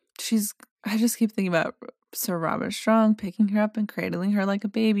too. I just keep thinking about Sir Robert Strong picking her up and cradling her like a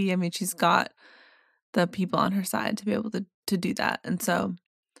baby. I mean, she's got the people on her side to be able to do that. And so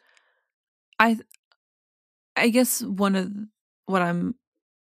I guess one of what I'm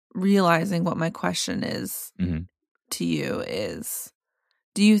realizing, what my question is to you is,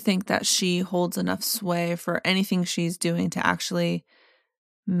 do you think that she holds enough sway for anything she's doing to actually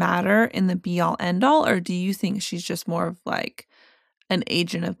matter in the be-all, end-all? Or do you think she's just more of like an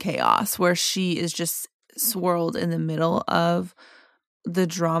agent of chaos where she is just swirled in the middle of the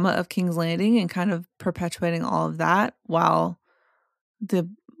drama of King's Landing and kind of perpetuating all of that while the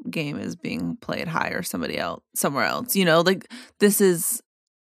game is being played high or somewhere else, like this is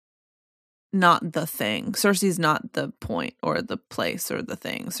not the thing. Cersei's not the point or the place or the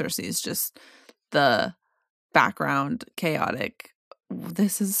thing. Cersei's just the background, chaotic.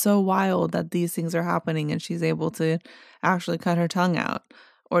 This is so wild that these things are happening and she's able to actually cut her tongue out.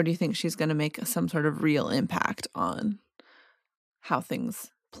 Or do you think she's going to make some sort of real impact on how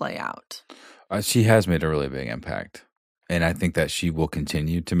things play out? She has made a really big impact. And I think that she will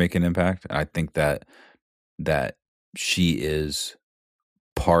continue to make an impact. And I think that she is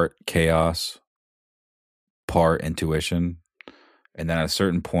part chaos, part intuition. And then at a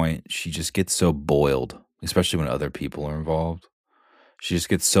certain point, she just gets so boiled, especially when other people are involved. She just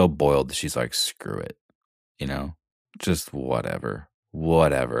gets so boiled that she's like, screw it, just whatever.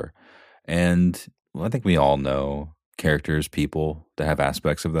 And I think we all know characters, people that have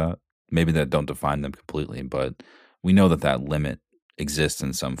aspects of that. Maybe that don't define them completely, but we know that limit exists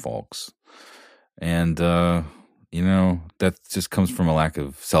in some folks. And, that just comes from a lack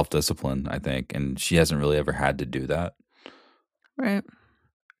of self-discipline, I think. And she hasn't really ever had to do that. Right.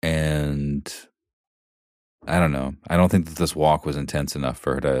 And I don't know. I don't think that this walk was intense enough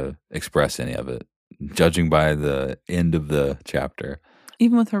for her to express any of it, judging by the end of the chapter.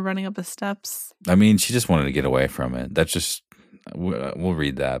 Even with her running up the steps. I mean, she just wanted to get away from it. That's just, we'll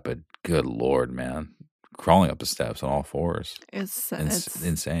read that, but good Lord, man. Crawling up the steps on all fours. It's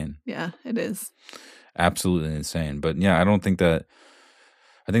insane. Yeah, it is. Absolutely insane. But yeah, I think that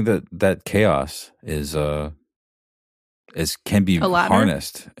chaos can be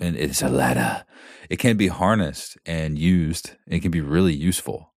harnessed, and it's a ladder. It can be harnessed and used. It can be really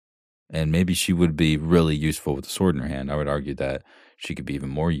useful, and maybe she would be really useful with a sword in her hand. I would argue that she could be even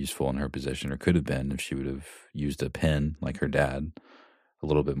more useful in her position, or could have been, if she would have used a pen like her dad a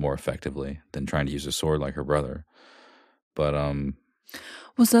little bit more effectively than trying to use a sword like her brother. But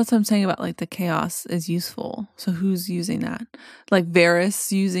well, so that's what I'm saying about like the chaos is useful. So who's using that? Like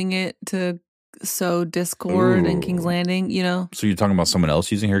Varys using it to sow discord in King's Landing, you know? So you're talking about someone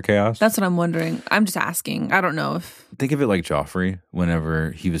else using her chaos? That's what I'm wondering. I'm just asking. I don't know if... Think of it like Joffrey whenever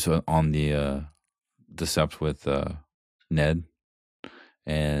he was on the Sept with Ned,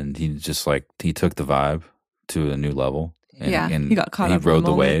 and he just he took the vibe to a new level. And he got caught up. He rode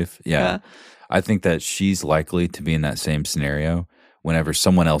the wave. Yeah. I think that she's likely to be in that same scenario whenever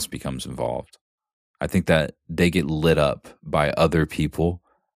someone else becomes involved. I think that they get lit up by other people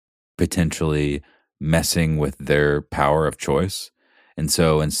potentially messing with their power of choice. And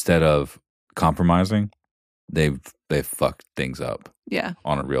so instead of compromising, they've fucked things up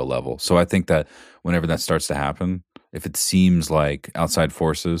on a real level. So I think that whenever that starts to happen, if it seems like outside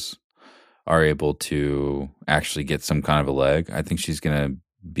forces are able to actually get some kind of a leg, I think she's going to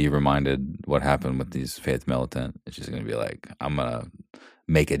be reminded what happened with these Faith Militant. She's going to be like, I'm going to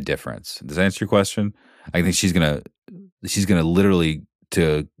make a difference. Does that answer your question? I think she's going to literally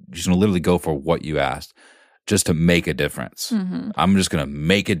go for what you asked, just to make a difference. Mm-hmm. I'm just going to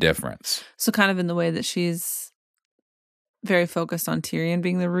make a difference. So kind of in the way that she's very focused on Tyrion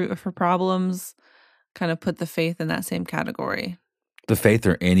being the root of her problems, kind of put the Faith in that same category. The Faith,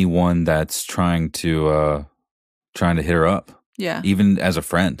 or anyone that's trying to hit her up. Yeah. Even as a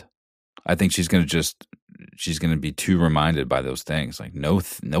friend. I think she's going to be too reminded by those things. Like,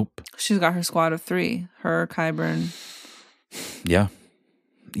 nope. She's got her squad of 3. Her, Qyburn. Yeah.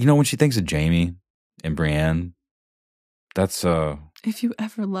 You know, when she thinks of Jaime and Brienne, that's if you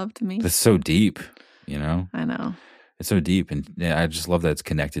ever loved me. That's so deep, you know? I know. It's so deep, and I just love that it's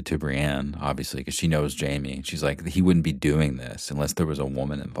connected to Brienne, obviously, because she knows Jaime. She's like, he wouldn't be doing this unless there was a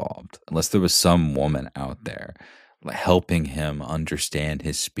woman involved, unless there was some woman out there helping him understand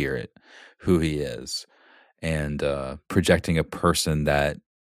his spirit, who he is, and projecting a person that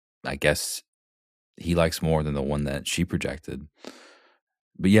I guess he likes more than the one that she projected.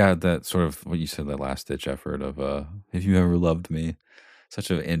 But yeah, that sort of what you said, that last-ditch effort of if you ever loved me. Such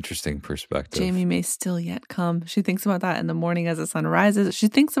an interesting perspective. Jaime may still yet come. She thinks about that in the morning as the sun rises. She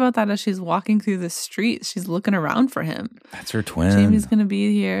thinks about that as she's walking through the streets. She's looking around for him. That's her twin. Jaime's going to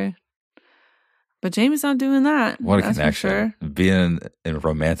be here. But Jaime's not doing that. What a connection. Sure. Being in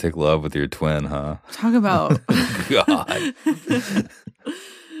romantic love with your twin, huh? Talk about... God.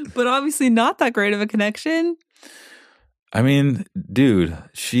 But obviously not that great of a connection. I mean, dude,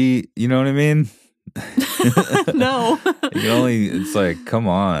 you know what I mean? No. It's like, come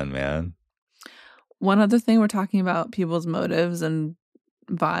on, man. One other thing, we're talking about people's motives and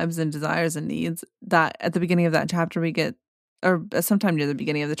vibes and desires and needs, that at the beginning of that chapter we get, or sometime near the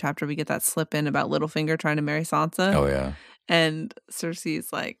beginning of the chapter, we get that slip in about Littlefinger trying to marry Sansa. Oh, yeah. And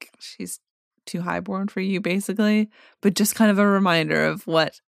Cersei's like, she's too highborn for you, basically. But just kind of a reminder of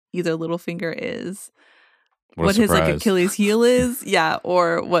what either Littlefinger is. What his Achilles heel is,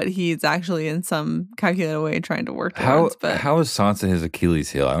 or what he's actually in some calculated way trying to work towards. But how is Sansa his Achilles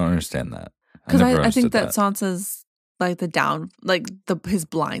heel? I don't understand that. Because I think that Sansa's like his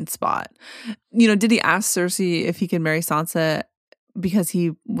blind spot. You know, did he ask Cersei if he could marry Sansa because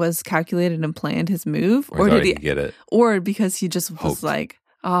he was calculated and planned his move, or did he get it, or because he just was like,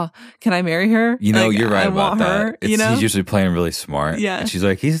 oh, can I marry her? You know, you're right about that. He's usually playing really smart. Yeah. And she's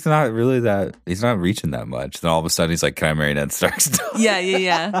like, he's not reaching that much. Then all of a sudden he's like, can I marry Ned Stark's daughter?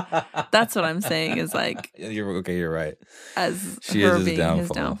 Yeah. That's what I'm saying is like. You're right. As she her is being his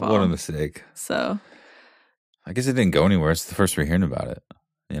downfall. What a mistake. So. I guess it didn't go anywhere. It's the first we're hearing about it,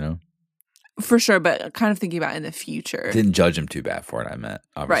 you know? For sure, but kind of thinking about in the future. Didn't judge him too bad for it, I meant.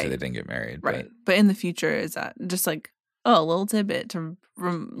 Obviously they didn't get married. Right. But in the future, is that just like, oh, a little tidbit to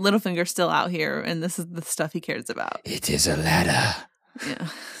Littlefinger's still out here, and this is the stuff he cares about. It is a ladder. Yeah,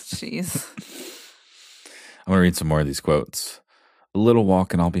 jeez. I'm going to read some more of these quotes. A little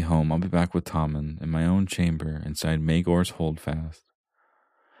walk and I'll be home. I'll be back with Tommen in my own chamber inside Maegor's holdfast.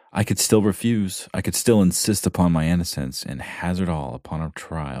 I could still refuse. I could still insist upon my innocence and hazard all upon a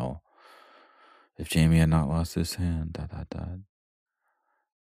trial. If Jaime had not lost his hand, ...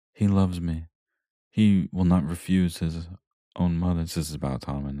 He loves me. He will not refuse his own mother. This is about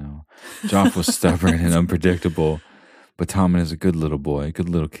Tommen now. Joff was stubborn and unpredictable, but Tommen is a good little boy, a good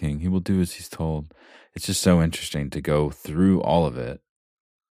little king. He will do as he's told. It's just so interesting to go through all of it.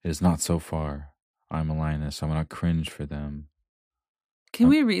 It is not so far. I am a lioness. I will not cringe for them. Can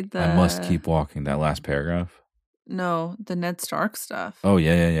we read the... I must keep walking. That last paragraph? No, the Ned Stark stuff. Oh,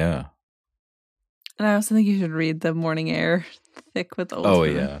 yeah. And I also think you should read the Morning Air thick with old. Oh,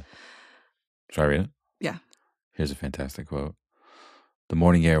 yeah. Should I read it? Yeah. Here's a fantastic quote. The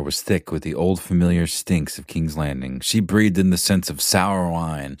morning air was thick with the old familiar stinks of King's Landing. She breathed in the scents of sour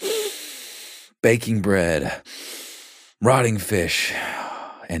wine, baking bread, rotting fish,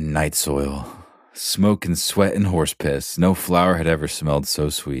 and night soil. Smoke and sweat and horse piss. No flower had ever smelled so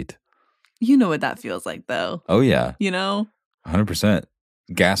sweet. You know what that feels like, though. Oh, yeah. You know? 100%.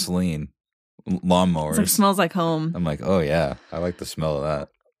 Gasoline. Lawnmowers. It smells like home. I'm like, oh, yeah. I like the smell of that.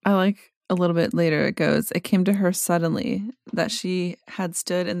 I like a little bit later it goes, it came to her suddenly that she had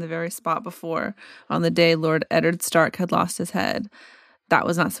stood in the very spot before on the day Lord Eddard Stark had lost his head. That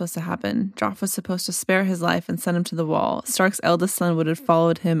was not supposed to happen. Joff was supposed to spare his life and send him to the wall. Stark's eldest son would have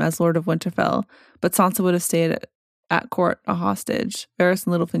followed him as Lord of Winterfell, but Sansa would have stayed at court a hostage. Varys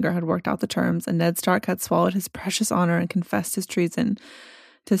and Littlefinger had worked out the terms, and Ned Stark had swallowed his precious honor and confessed his treason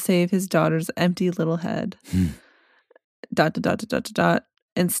to save his daughter's empty little head. ...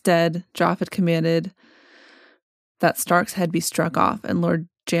 Instead, Joff had commanded that Stark's head be struck off, and Lord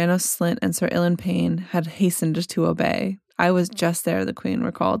Janos Slynt and Sir Ilan Payne had hastened to obey. I was just there, the queen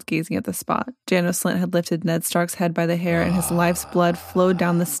recalled, gazing at the spot. Janos Slynt had lifted Ned Stark's head by the hair, and his life's blood flowed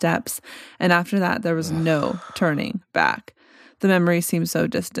down the steps, and after that there was no turning back. The memory seemed so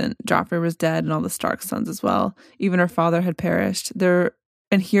distant. Joffrey was dead, and all the Stark sons as well. Even her father had perished.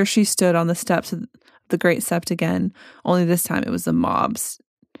 And here she stood on the steps of the Great Sept again, only this time it was the mobs.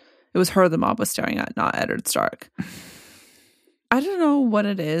 It was her the mob was staring at, not Eddard Stark. I don't know what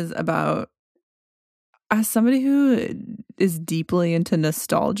it is about, as somebody who is deeply into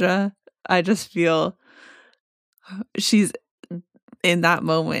nostalgia, I just feel she's in that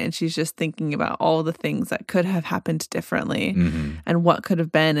moment and she's just thinking about all the things that could have happened differently and what could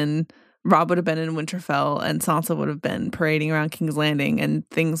have been, and Robb would have been in Winterfell and Sansa would have been parading around King's Landing, and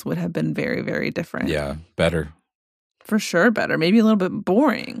things would have been very, very different. Yeah, better. For sure better. Maybe a little bit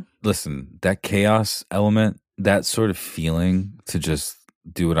boring. Listen, that chaos element, that sort of feeling to just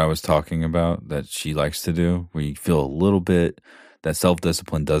do what I was talking about that she likes to do, where you feel a little bit, that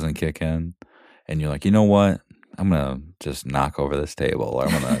self-discipline doesn't kick in, and you're like, you know what? I'm going to just knock over this table, or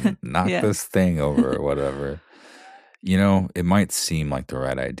I'm going to knock this thing over, or whatever. You know, it might seem like the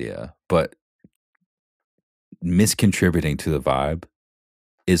right idea, but miscontributing to the vibe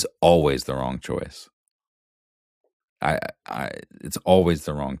is always the wrong choice. It's always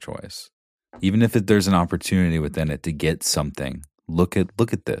the wrong choice. Even if there's an opportunity within it to get something, look at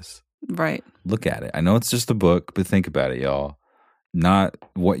this. Right. Look at it. I know it's just a book, but think about it, y'all. Not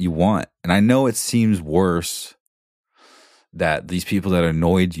what you want. And I know it seems worse that these people that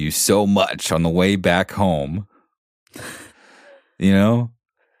annoyed you so much on the way back home, you know,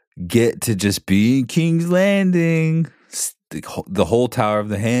 get to just be in King's Landing, the whole Tower of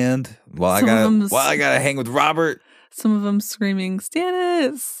the Hand, while I gotta hang with Robert. Some of them screaming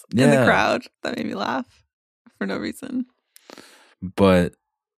Stannis in the crowd. That made me laugh for no reason. But,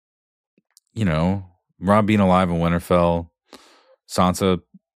 you know, Robb being alive in Winterfell, Sansa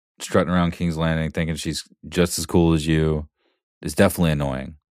strutting around King's Landing thinking she's just as cool as you is definitely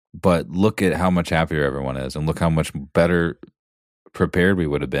annoying. But look at how much happier everyone is, and look how much better prepared we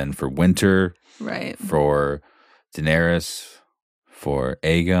would have been for winter, right? For Daenerys, for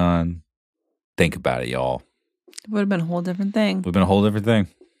Aegon. Think about it, y'all. It would have been a whole different thing. Would have been a whole different thing.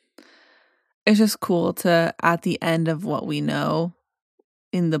 It's just cool to, at the end of what we know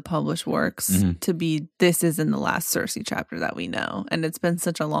in the published works, to be, this is in the last Cersei chapter that we know. And it's been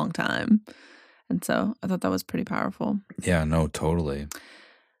such a long time. And so I thought that was pretty powerful. Yeah, no, totally.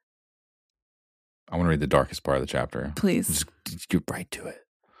 I want to read the darkest part of the chapter. Please. Just get right to it.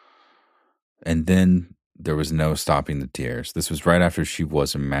 And then there was no stopping the tears. This was right after she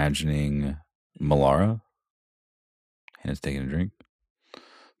was imagining Melara. Hannah's taking a drink.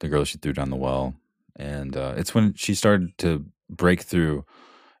 The girl she threw down the well. And it's when she started to break through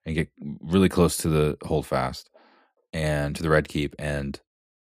and get really close to the Holdfast and to the Red Keep. And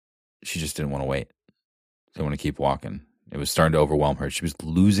she just didn't want to wait. She didn't want to keep walking. It was starting to overwhelm her. She was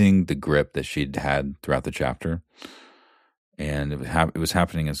losing the grip that she'd had throughout the chapter. And it was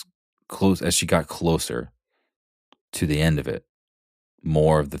happening as close as she got closer to the end of it.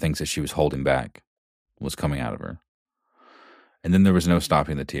 More of the things that she was holding back was coming out of her. And then there was no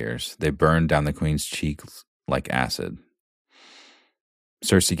stopping the tears. They burned down the queen's cheeks like acid.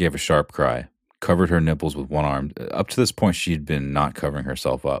 Cersei gave a sharp cry, covered her nipples with one arm. Up to this point, she'd been not covering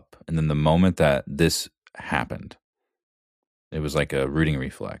herself up. And then the moment that this happened, it was like a rooting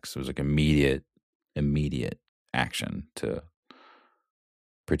reflex. It was like immediate action to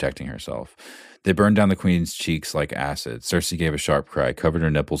protecting herself. They burned down the queen's cheeks like acid. Cersei gave a sharp cry, covered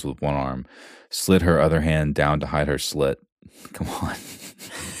her nipples with one arm, slid her other hand down to hide her slit. Come on.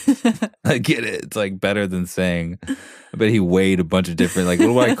 I get it. It's like better than saying, I bet he weighed a bunch of different, like, what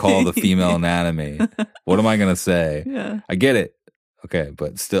do I call the female anatomy? What am I going to say? Yeah. I get it. Okay,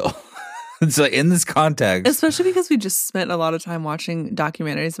 but still. It's like in this context. Especially because we just spent a lot of time watching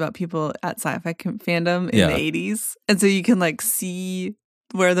documentaries about people at sci-fi fandom in the 80s. And so you can like see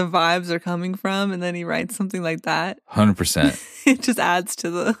where the vibes are coming from. And then he writes something like that. 100%. It just adds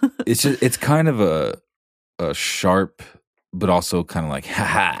to the... It's kind of a sharp, but also kind of like,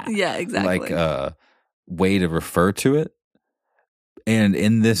 ha-ha. Yeah, exactly. Like a way to refer to it. And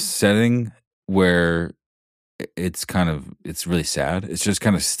in this setting where it's really sad, it just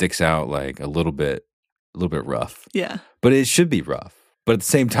kind of sticks out like a little bit rough. Yeah. But it should be rough. But at the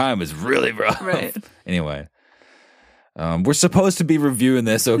same time, it's really rough. Right. Anyway. We're supposed to be reviewing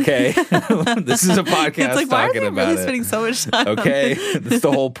this, okay? This is a podcast like, talking about really it. Spending so much time. Okay, that's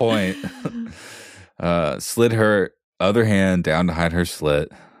the whole point. Slid her other hand down to hide her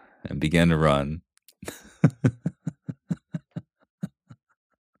slit and began to run.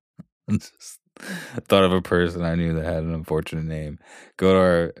 I thought of a person I knew that had an unfortunate name.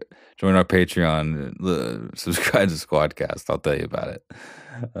 Join our Patreon, subscribe to Squadcast. I'll tell you about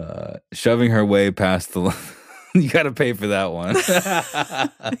it. Shoving her way past the... You got to pay for that one.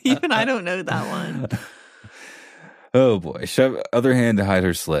 Even I don't know that one. Oh boy. Other hand to hide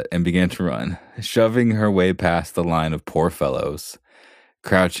her slit and began to run, shoving her way past the line of poor fellows,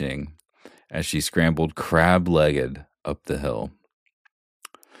 crouching as she scrambled crab-legged up the hill.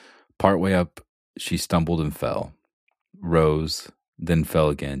 Partway up, she stumbled and fell, rose, then fell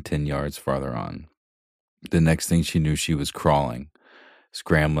again 10 yards farther on. The next thing she knew, she was crawling,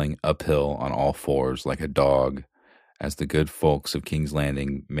 scrambling uphill on all fours like a dog as the good folks of King's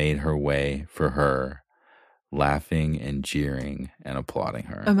Landing made her way for her, laughing and jeering and applauding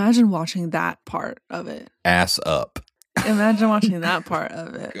her. Imagine watching that part of it. Ass up. Imagine watching that part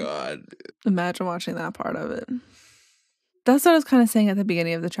of it. God. Imagine watching that part of it. That's what I was kind of saying at the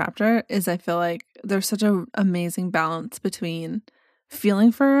beginning of the chapter, is I feel like there's such an amazing balance between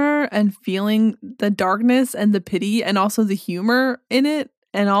feeling for her and feeling the darkness and the pity and also the humor in it,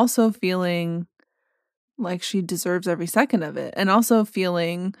 and also feeling like she deserves every second of it, and also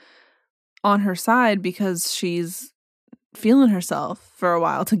feeling on her side because she's feeling herself for a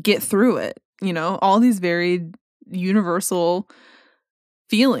while to get through it. You know, all these very universal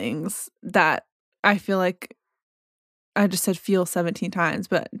feelings that I feel like, I just said feel 17 times,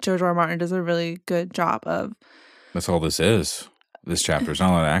 but George R. R. Martin does a really good job of... That's all this is. This chapter. It's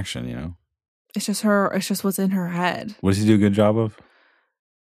not a lot of action, you know? It's just her. It's just what's in her head. What does he do a good job of?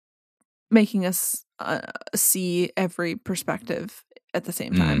 Making us see every perspective at the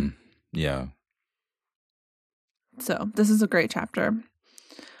same time. Yeah. So this is a great chapter.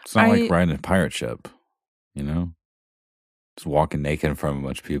 It's not like riding a pirate ship, you know? Just walking naked in front of a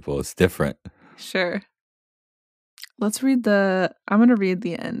bunch of people. It's different. Sure. Let's read I'm going to read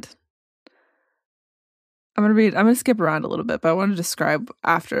the end. I'm going to skip around a little bit, but I want to describe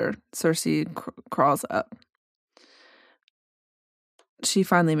after Cersei crawls up. She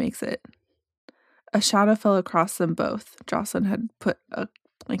finally makes it. A shadow fell across them both. Jocelyn had put a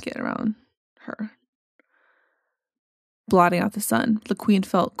blanket around her, blotting out the sun. The queen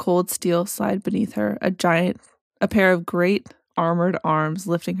felt cold steel slide beneath her, a pair of great armored arms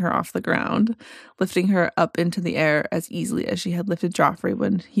lifting her off the ground, lifting her up into the air as easily as she had lifted Joffrey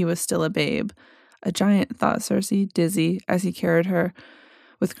when he was still a babe. A giant, thought Cersei, dizzy as he carried her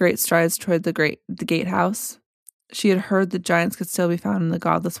with great strides toward the gatehouse. She had heard that giants could still be found in the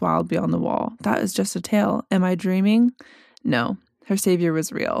godless wild beyond the wall. That is just a tale. Am I dreaming? No, her savior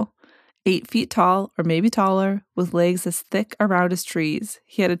was real. 8 feet tall, or maybe taller, with legs as thick around as trees.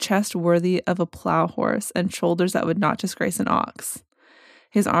 He had a chest worthy of a plow horse and shoulders that would not disgrace an ox.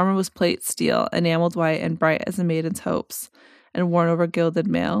 His armor was plate steel, enameled white and bright as a maiden's hopes, and worn over gilded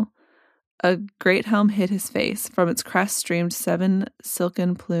mail. A great helm hid his face. From its crest streamed 7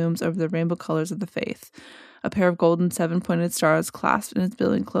 silken plumes over the rainbow colors of the faith. A pair of golden 7-pointed stars clasped in his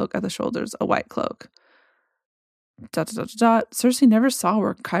billowing cloak at the shoulders, a white cloak. Cersei never saw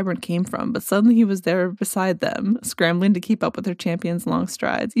where Qyburn came from, but suddenly he was there beside them, scrambling to keep up with her champion's long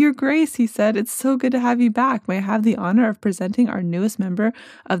strides. Your Grace, he said, it's so good to have you back. May I have the honor of presenting our newest member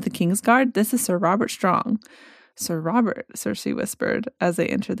of the Kingsguard? This is Sir Robert Strong. Sir Robert, Cersei whispered as they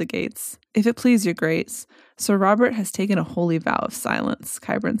entered the gates. If it please your Grace, Sir Robert has taken a holy vow of silence,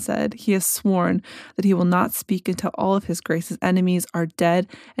 Qyburn said. He has sworn that he will not speak until all of his Grace's enemies are dead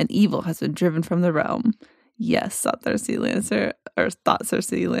and evil has been driven from the realm. Yes, thought Cersei Lannister.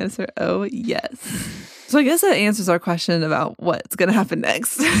 Oh, yes. So I guess that answers our question about what's going to happen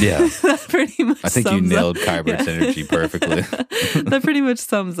next. Yeah. That pretty much I think you nailed Qyburn's energy perfectly. That pretty much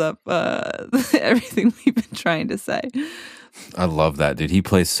sums up everything we've been trying to say. I love that, dude. He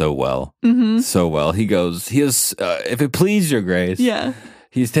plays so well. Mm-hmm. So well. He goes, if it please your Grace. Yeah.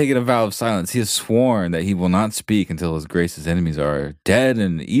 He's taken a vow of silence. He has sworn that he will not speak until his Grace's enemies are dead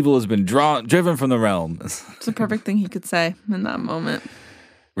and evil has been driven from the realm. It's the perfect thing he could say in that moment.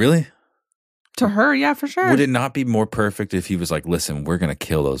 Really? To her, yeah, for sure. Would it not be more perfect if he was like, listen, we're going to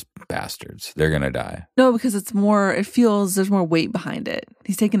kill those bastards. They're going to die. No, because it feels there's more weight behind it.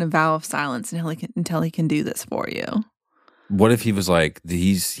 He's taken a vow of silence until he can do this for you. What if he was like,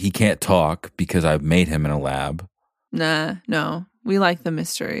 he can't talk because I've made him in a lab? Nah, no. We like the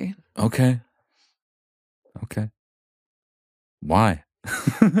mystery. Okay. Why?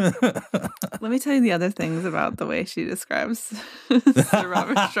 Let me tell you the other things about the way she describes Sir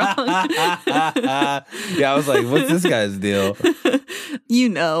Robert Strong. Yeah, I was like, what's this guy's deal? You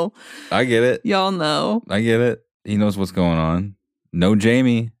know. I get it. Y'all know. I get it. He knows what's going on. No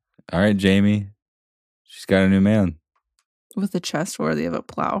Jaime. All right, Jaime. She's got a new man. With a chest worthy of a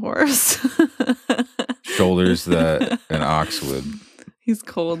plow horse. Shoulders that an ox would. He's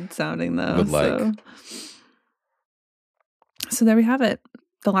cold sounding though. Would like. So there we have it.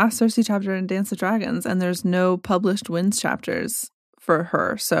 The last Cersei chapter in Dance of Dragons, and there's no published Winds chapters for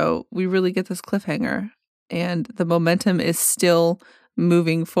her. So we really get this cliffhanger, and the momentum is still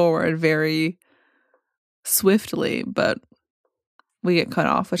moving forward very swiftly, but we get cut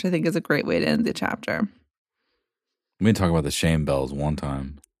off, which I think is a great way to end the chapter. We didn't talk about the shame bells one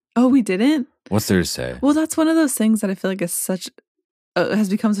time. Oh, we didn't? What's there to say? Well, that's one of those things that I feel like is has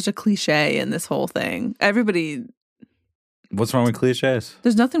become such a cliche in this whole thing. Everybody... What's wrong with cliches?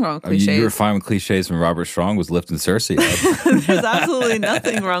 There's nothing wrong with cliches. You were fine with cliches when Robert Strong was lifting Cersei up. There's absolutely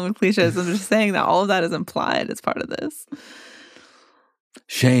nothing wrong with cliches. I'm just saying that all of that is implied as part of this.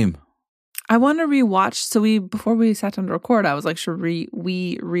 Shame. I want to rewatch. So before we sat down to record, I was like, should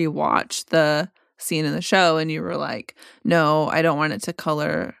we rewatch the scene in the show? And you were like, no, I don't want it to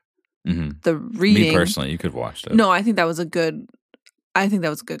color the reading. Me personally, you could watch it. No, I think that was a good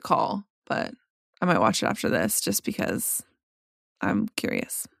call, but I might watch it after this just because I'm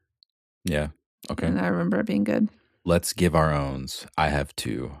curious. Yeah. Okay. And I remember it being good. Let's give our owns. I have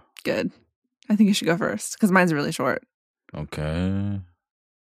two. Good. I think you should go first because mine's really short. Okay.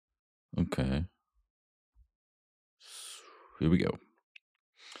 Here we go.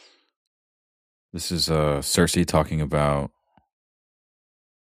 This is Cersei talking about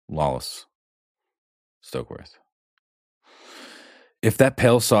Lollys Stokeworth. If that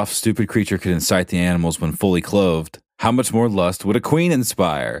pale, soft, stupid creature could incite the animals when fully clothed, how much more lust would a queen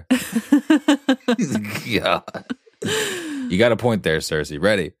inspire? God. You got a point there, Cersei.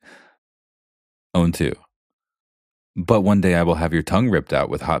 Ready? Own 2. But one day I will have your tongue ripped out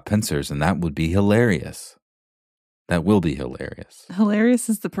with hot pincers, and that would be hilarious. That will be hilarious. Hilarious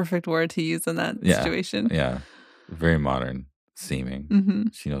is the perfect word to use in that situation. Yeah. Very modern seeming. Mm-hmm.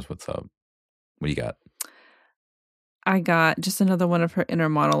 She knows what's up. What do you got? I got just another one of her inner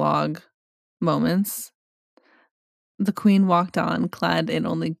monologue moments. The queen walked on, clad in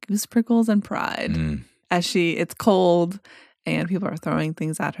only goose prickles and pride. As it's cold and people are throwing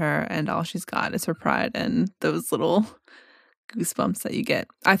things at her, and all she's got is her pride and those little goosebumps that you get.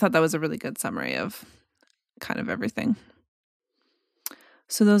 I thought that was a really good summary of kind of everything.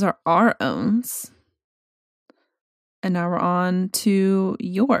 So those are our owns. And now we're on to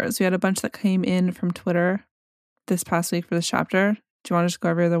yours. We had a bunch that came in from Twitter this past week for this chapter. Do you want to just go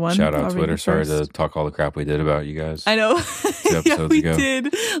over the one? Shout out Twitter. Sorry to talk all the crap we did about you guys. I know. 2 episodes ago.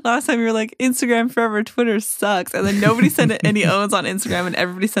 Did. Last time we were like, Instagram forever, Twitter sucks. And then nobody sent any owns on Instagram and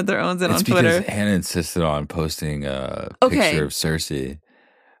everybody sent their owns in on Twitter. It's because Hannah insisted on posting a picture of Cersei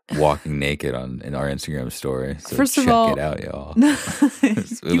walking naked in our Instagram story. So first of check all, it out, y'all.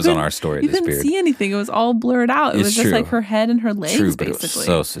 It was on our story. You couldn't see anything. It was all blurred out. It was just like her head and her legs, true, but basically. It was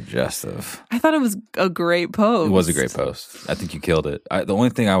so suggestive. I thought it was a great post. It was a great post. I think you killed it. The only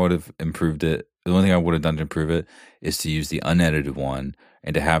thing I would have improved it, the only thing I would have done to improve it is to use the unedited one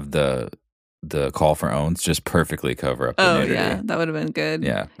and to have the the call for owns just perfectly cover up the nudity. Yeah, that would have been good.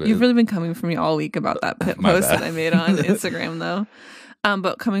 Yeah. You've really been coming for me all week about that post that I made on Instagram, though.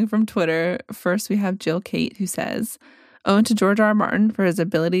 But coming from Twitter, first we have Jill Kate, who says, "Owen to George R. R. Martin for his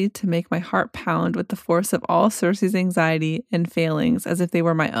ability to make my heart pound with the force of all Cersei's anxiety and failings as if they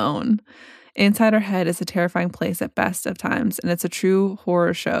were my own. Inside her head is a terrifying place at best of times, and it's a true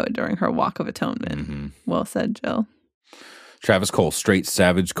horror show during her walk of atonement." Mm-hmm. Well said, Jill. Travis Cole, straight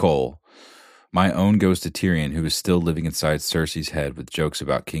savage Cole. "My own goes to Tyrion, who is still living inside Cersei's head with jokes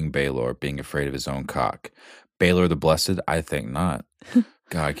about King Baelor being afraid of his own cock. Baelor the Blessed? I think not."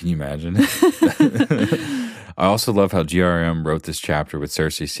 God, can you imagine? I also love how GRM wrote this chapter with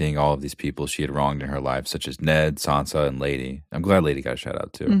Cersei seeing all of these people she had wronged in her life, such as Ned, Sansa, and Lady. I'm glad Lady got a shout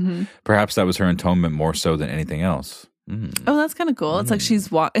out too. Mm-hmm. Perhaps that was her atonement more so than anything else. Oh, that's kind of cool. It's like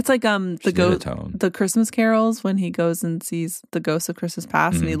it's like the Christmas carols when he goes and sees the ghosts of Christmas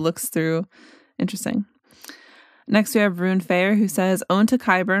past and he looks through. Interesting. Next, we have Rune Fair, who says, "Owen to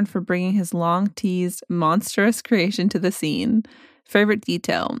Qyburn for bringing his long-teased, monstrous creation to the scene. Favorite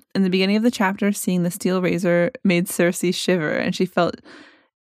detail. In the beginning of the chapter, seeing the steel razor made Cersei shiver, and she felt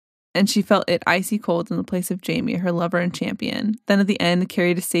it icy cold in the place of Jaime, her lover and champion. Then at the end,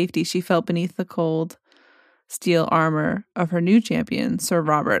 carried to safety, she felt beneath the cold steel armor of her new champion, Sir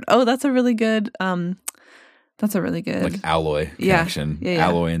Robert." Oh, that's a really good like alloy connection. Yeah.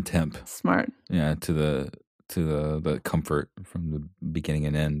 Alloy and temp. Smart. Yeah, to the comfort from the beginning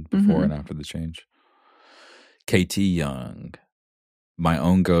and end before and after the change. KT Young. "My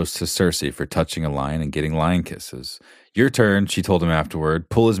own goes to Cersei for touching a lion and getting lion kisses. Your turn," she told him afterward.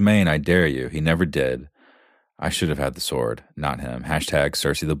 "Pull his mane, I dare you." He never did. I should have had the sword, not him. Hashtag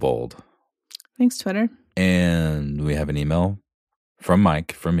Cersei the Bold. Thanks, Twitter. And we have an email from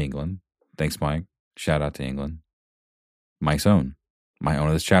Mike from England. Thanks, Mike. Shout out to England. Mike's own. "My own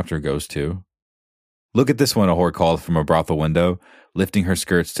of this chapter goes to..." "Look at this one," a whore called from a brothel window, lifting her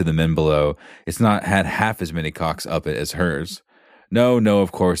skirts to the men below. "It's not had half as many cocks up it as hers. No,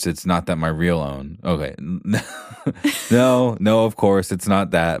 of course, it's not that my real own." Okay. No, of course, it's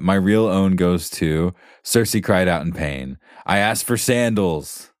not that. "My real own goes to..." Cersei cried out in pain. "I asked for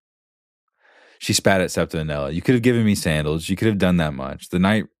sandals." She spat at Septa and Nella. "You could have given me sandals. You could have done that much." The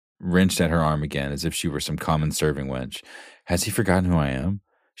knight wrenched at her arm again as if she were some common serving wench. Has he forgotten who I am?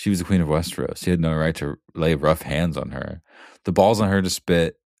 She was the queen of Westeros. He had no right to lay rough hands on her. The balls on her to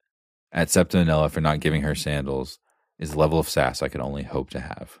spit at Septa and Nella for not giving her sandals is a level of sass I could only hope to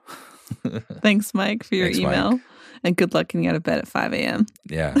have. Thanks, Mike, for your email. Mike. And good luck getting out of bed at 5 a.m.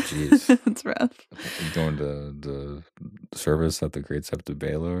 Yeah, jeez. It's rough. Going to the service at the Great Septa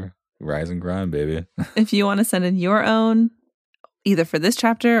Baelor. Rise and grind, baby. If you want to send in your own, either for this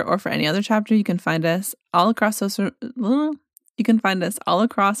chapter or for any other chapter, you can find us all across social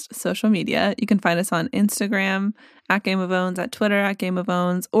media. You can find us on Instagram at Game of Owns, at Twitter at Game of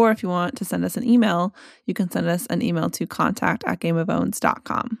Owns, or if you want to send us an email, you can send us an email to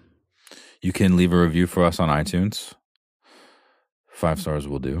contact@gameofowns.com. You can leave a review for us on iTunes. 5 stars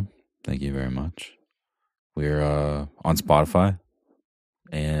will do. Thank you very much. We're on Spotify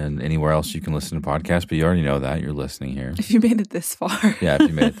and anywhere else you can listen to podcasts, but you already know that. You're listening here. If you made it this far. Yeah, if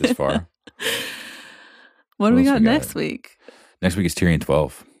you made it this far. What do we got next week? Next week is Tyrion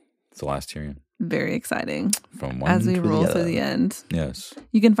 12. It's the last Tyrion. Very exciting. From one as we roll through the end. Yes.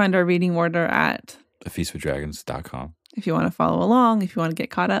 You can find our reading order at afeastwithdragons.com. If you want to follow along, if you want to get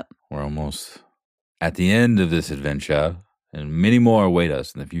caught up. We're almost at the end of this adventure, and many more await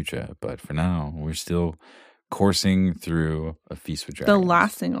us in the future. But for now, we're still coursing through A Feast with Dragons. The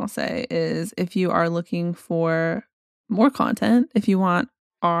last thing I'll say is if you are looking for more content, if you want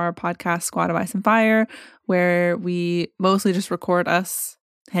our podcast Squad of Ice and Fire, where we mostly just record us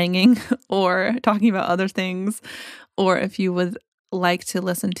hanging or talking about other things, or if you would like to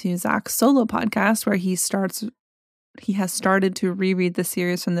listen to Zach's solo podcast where he has started to reread the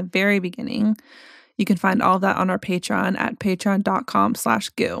series from the very beginning, you can find all of that on our Patreon at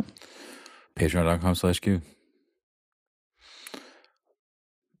patreon.com/goo. Patreon.com/goo.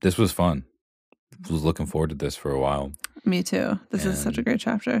 This was fun. I was looking forward to this for a while. Me too. This is such a great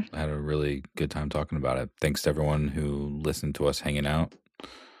chapter. I had a really good time talking about it. Thanks to everyone who listened to us hanging out.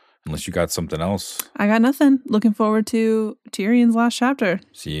 Unless you got something else. I got nothing. Looking forward to Tyrion's last chapter.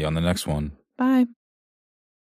 See you on the next one. Bye.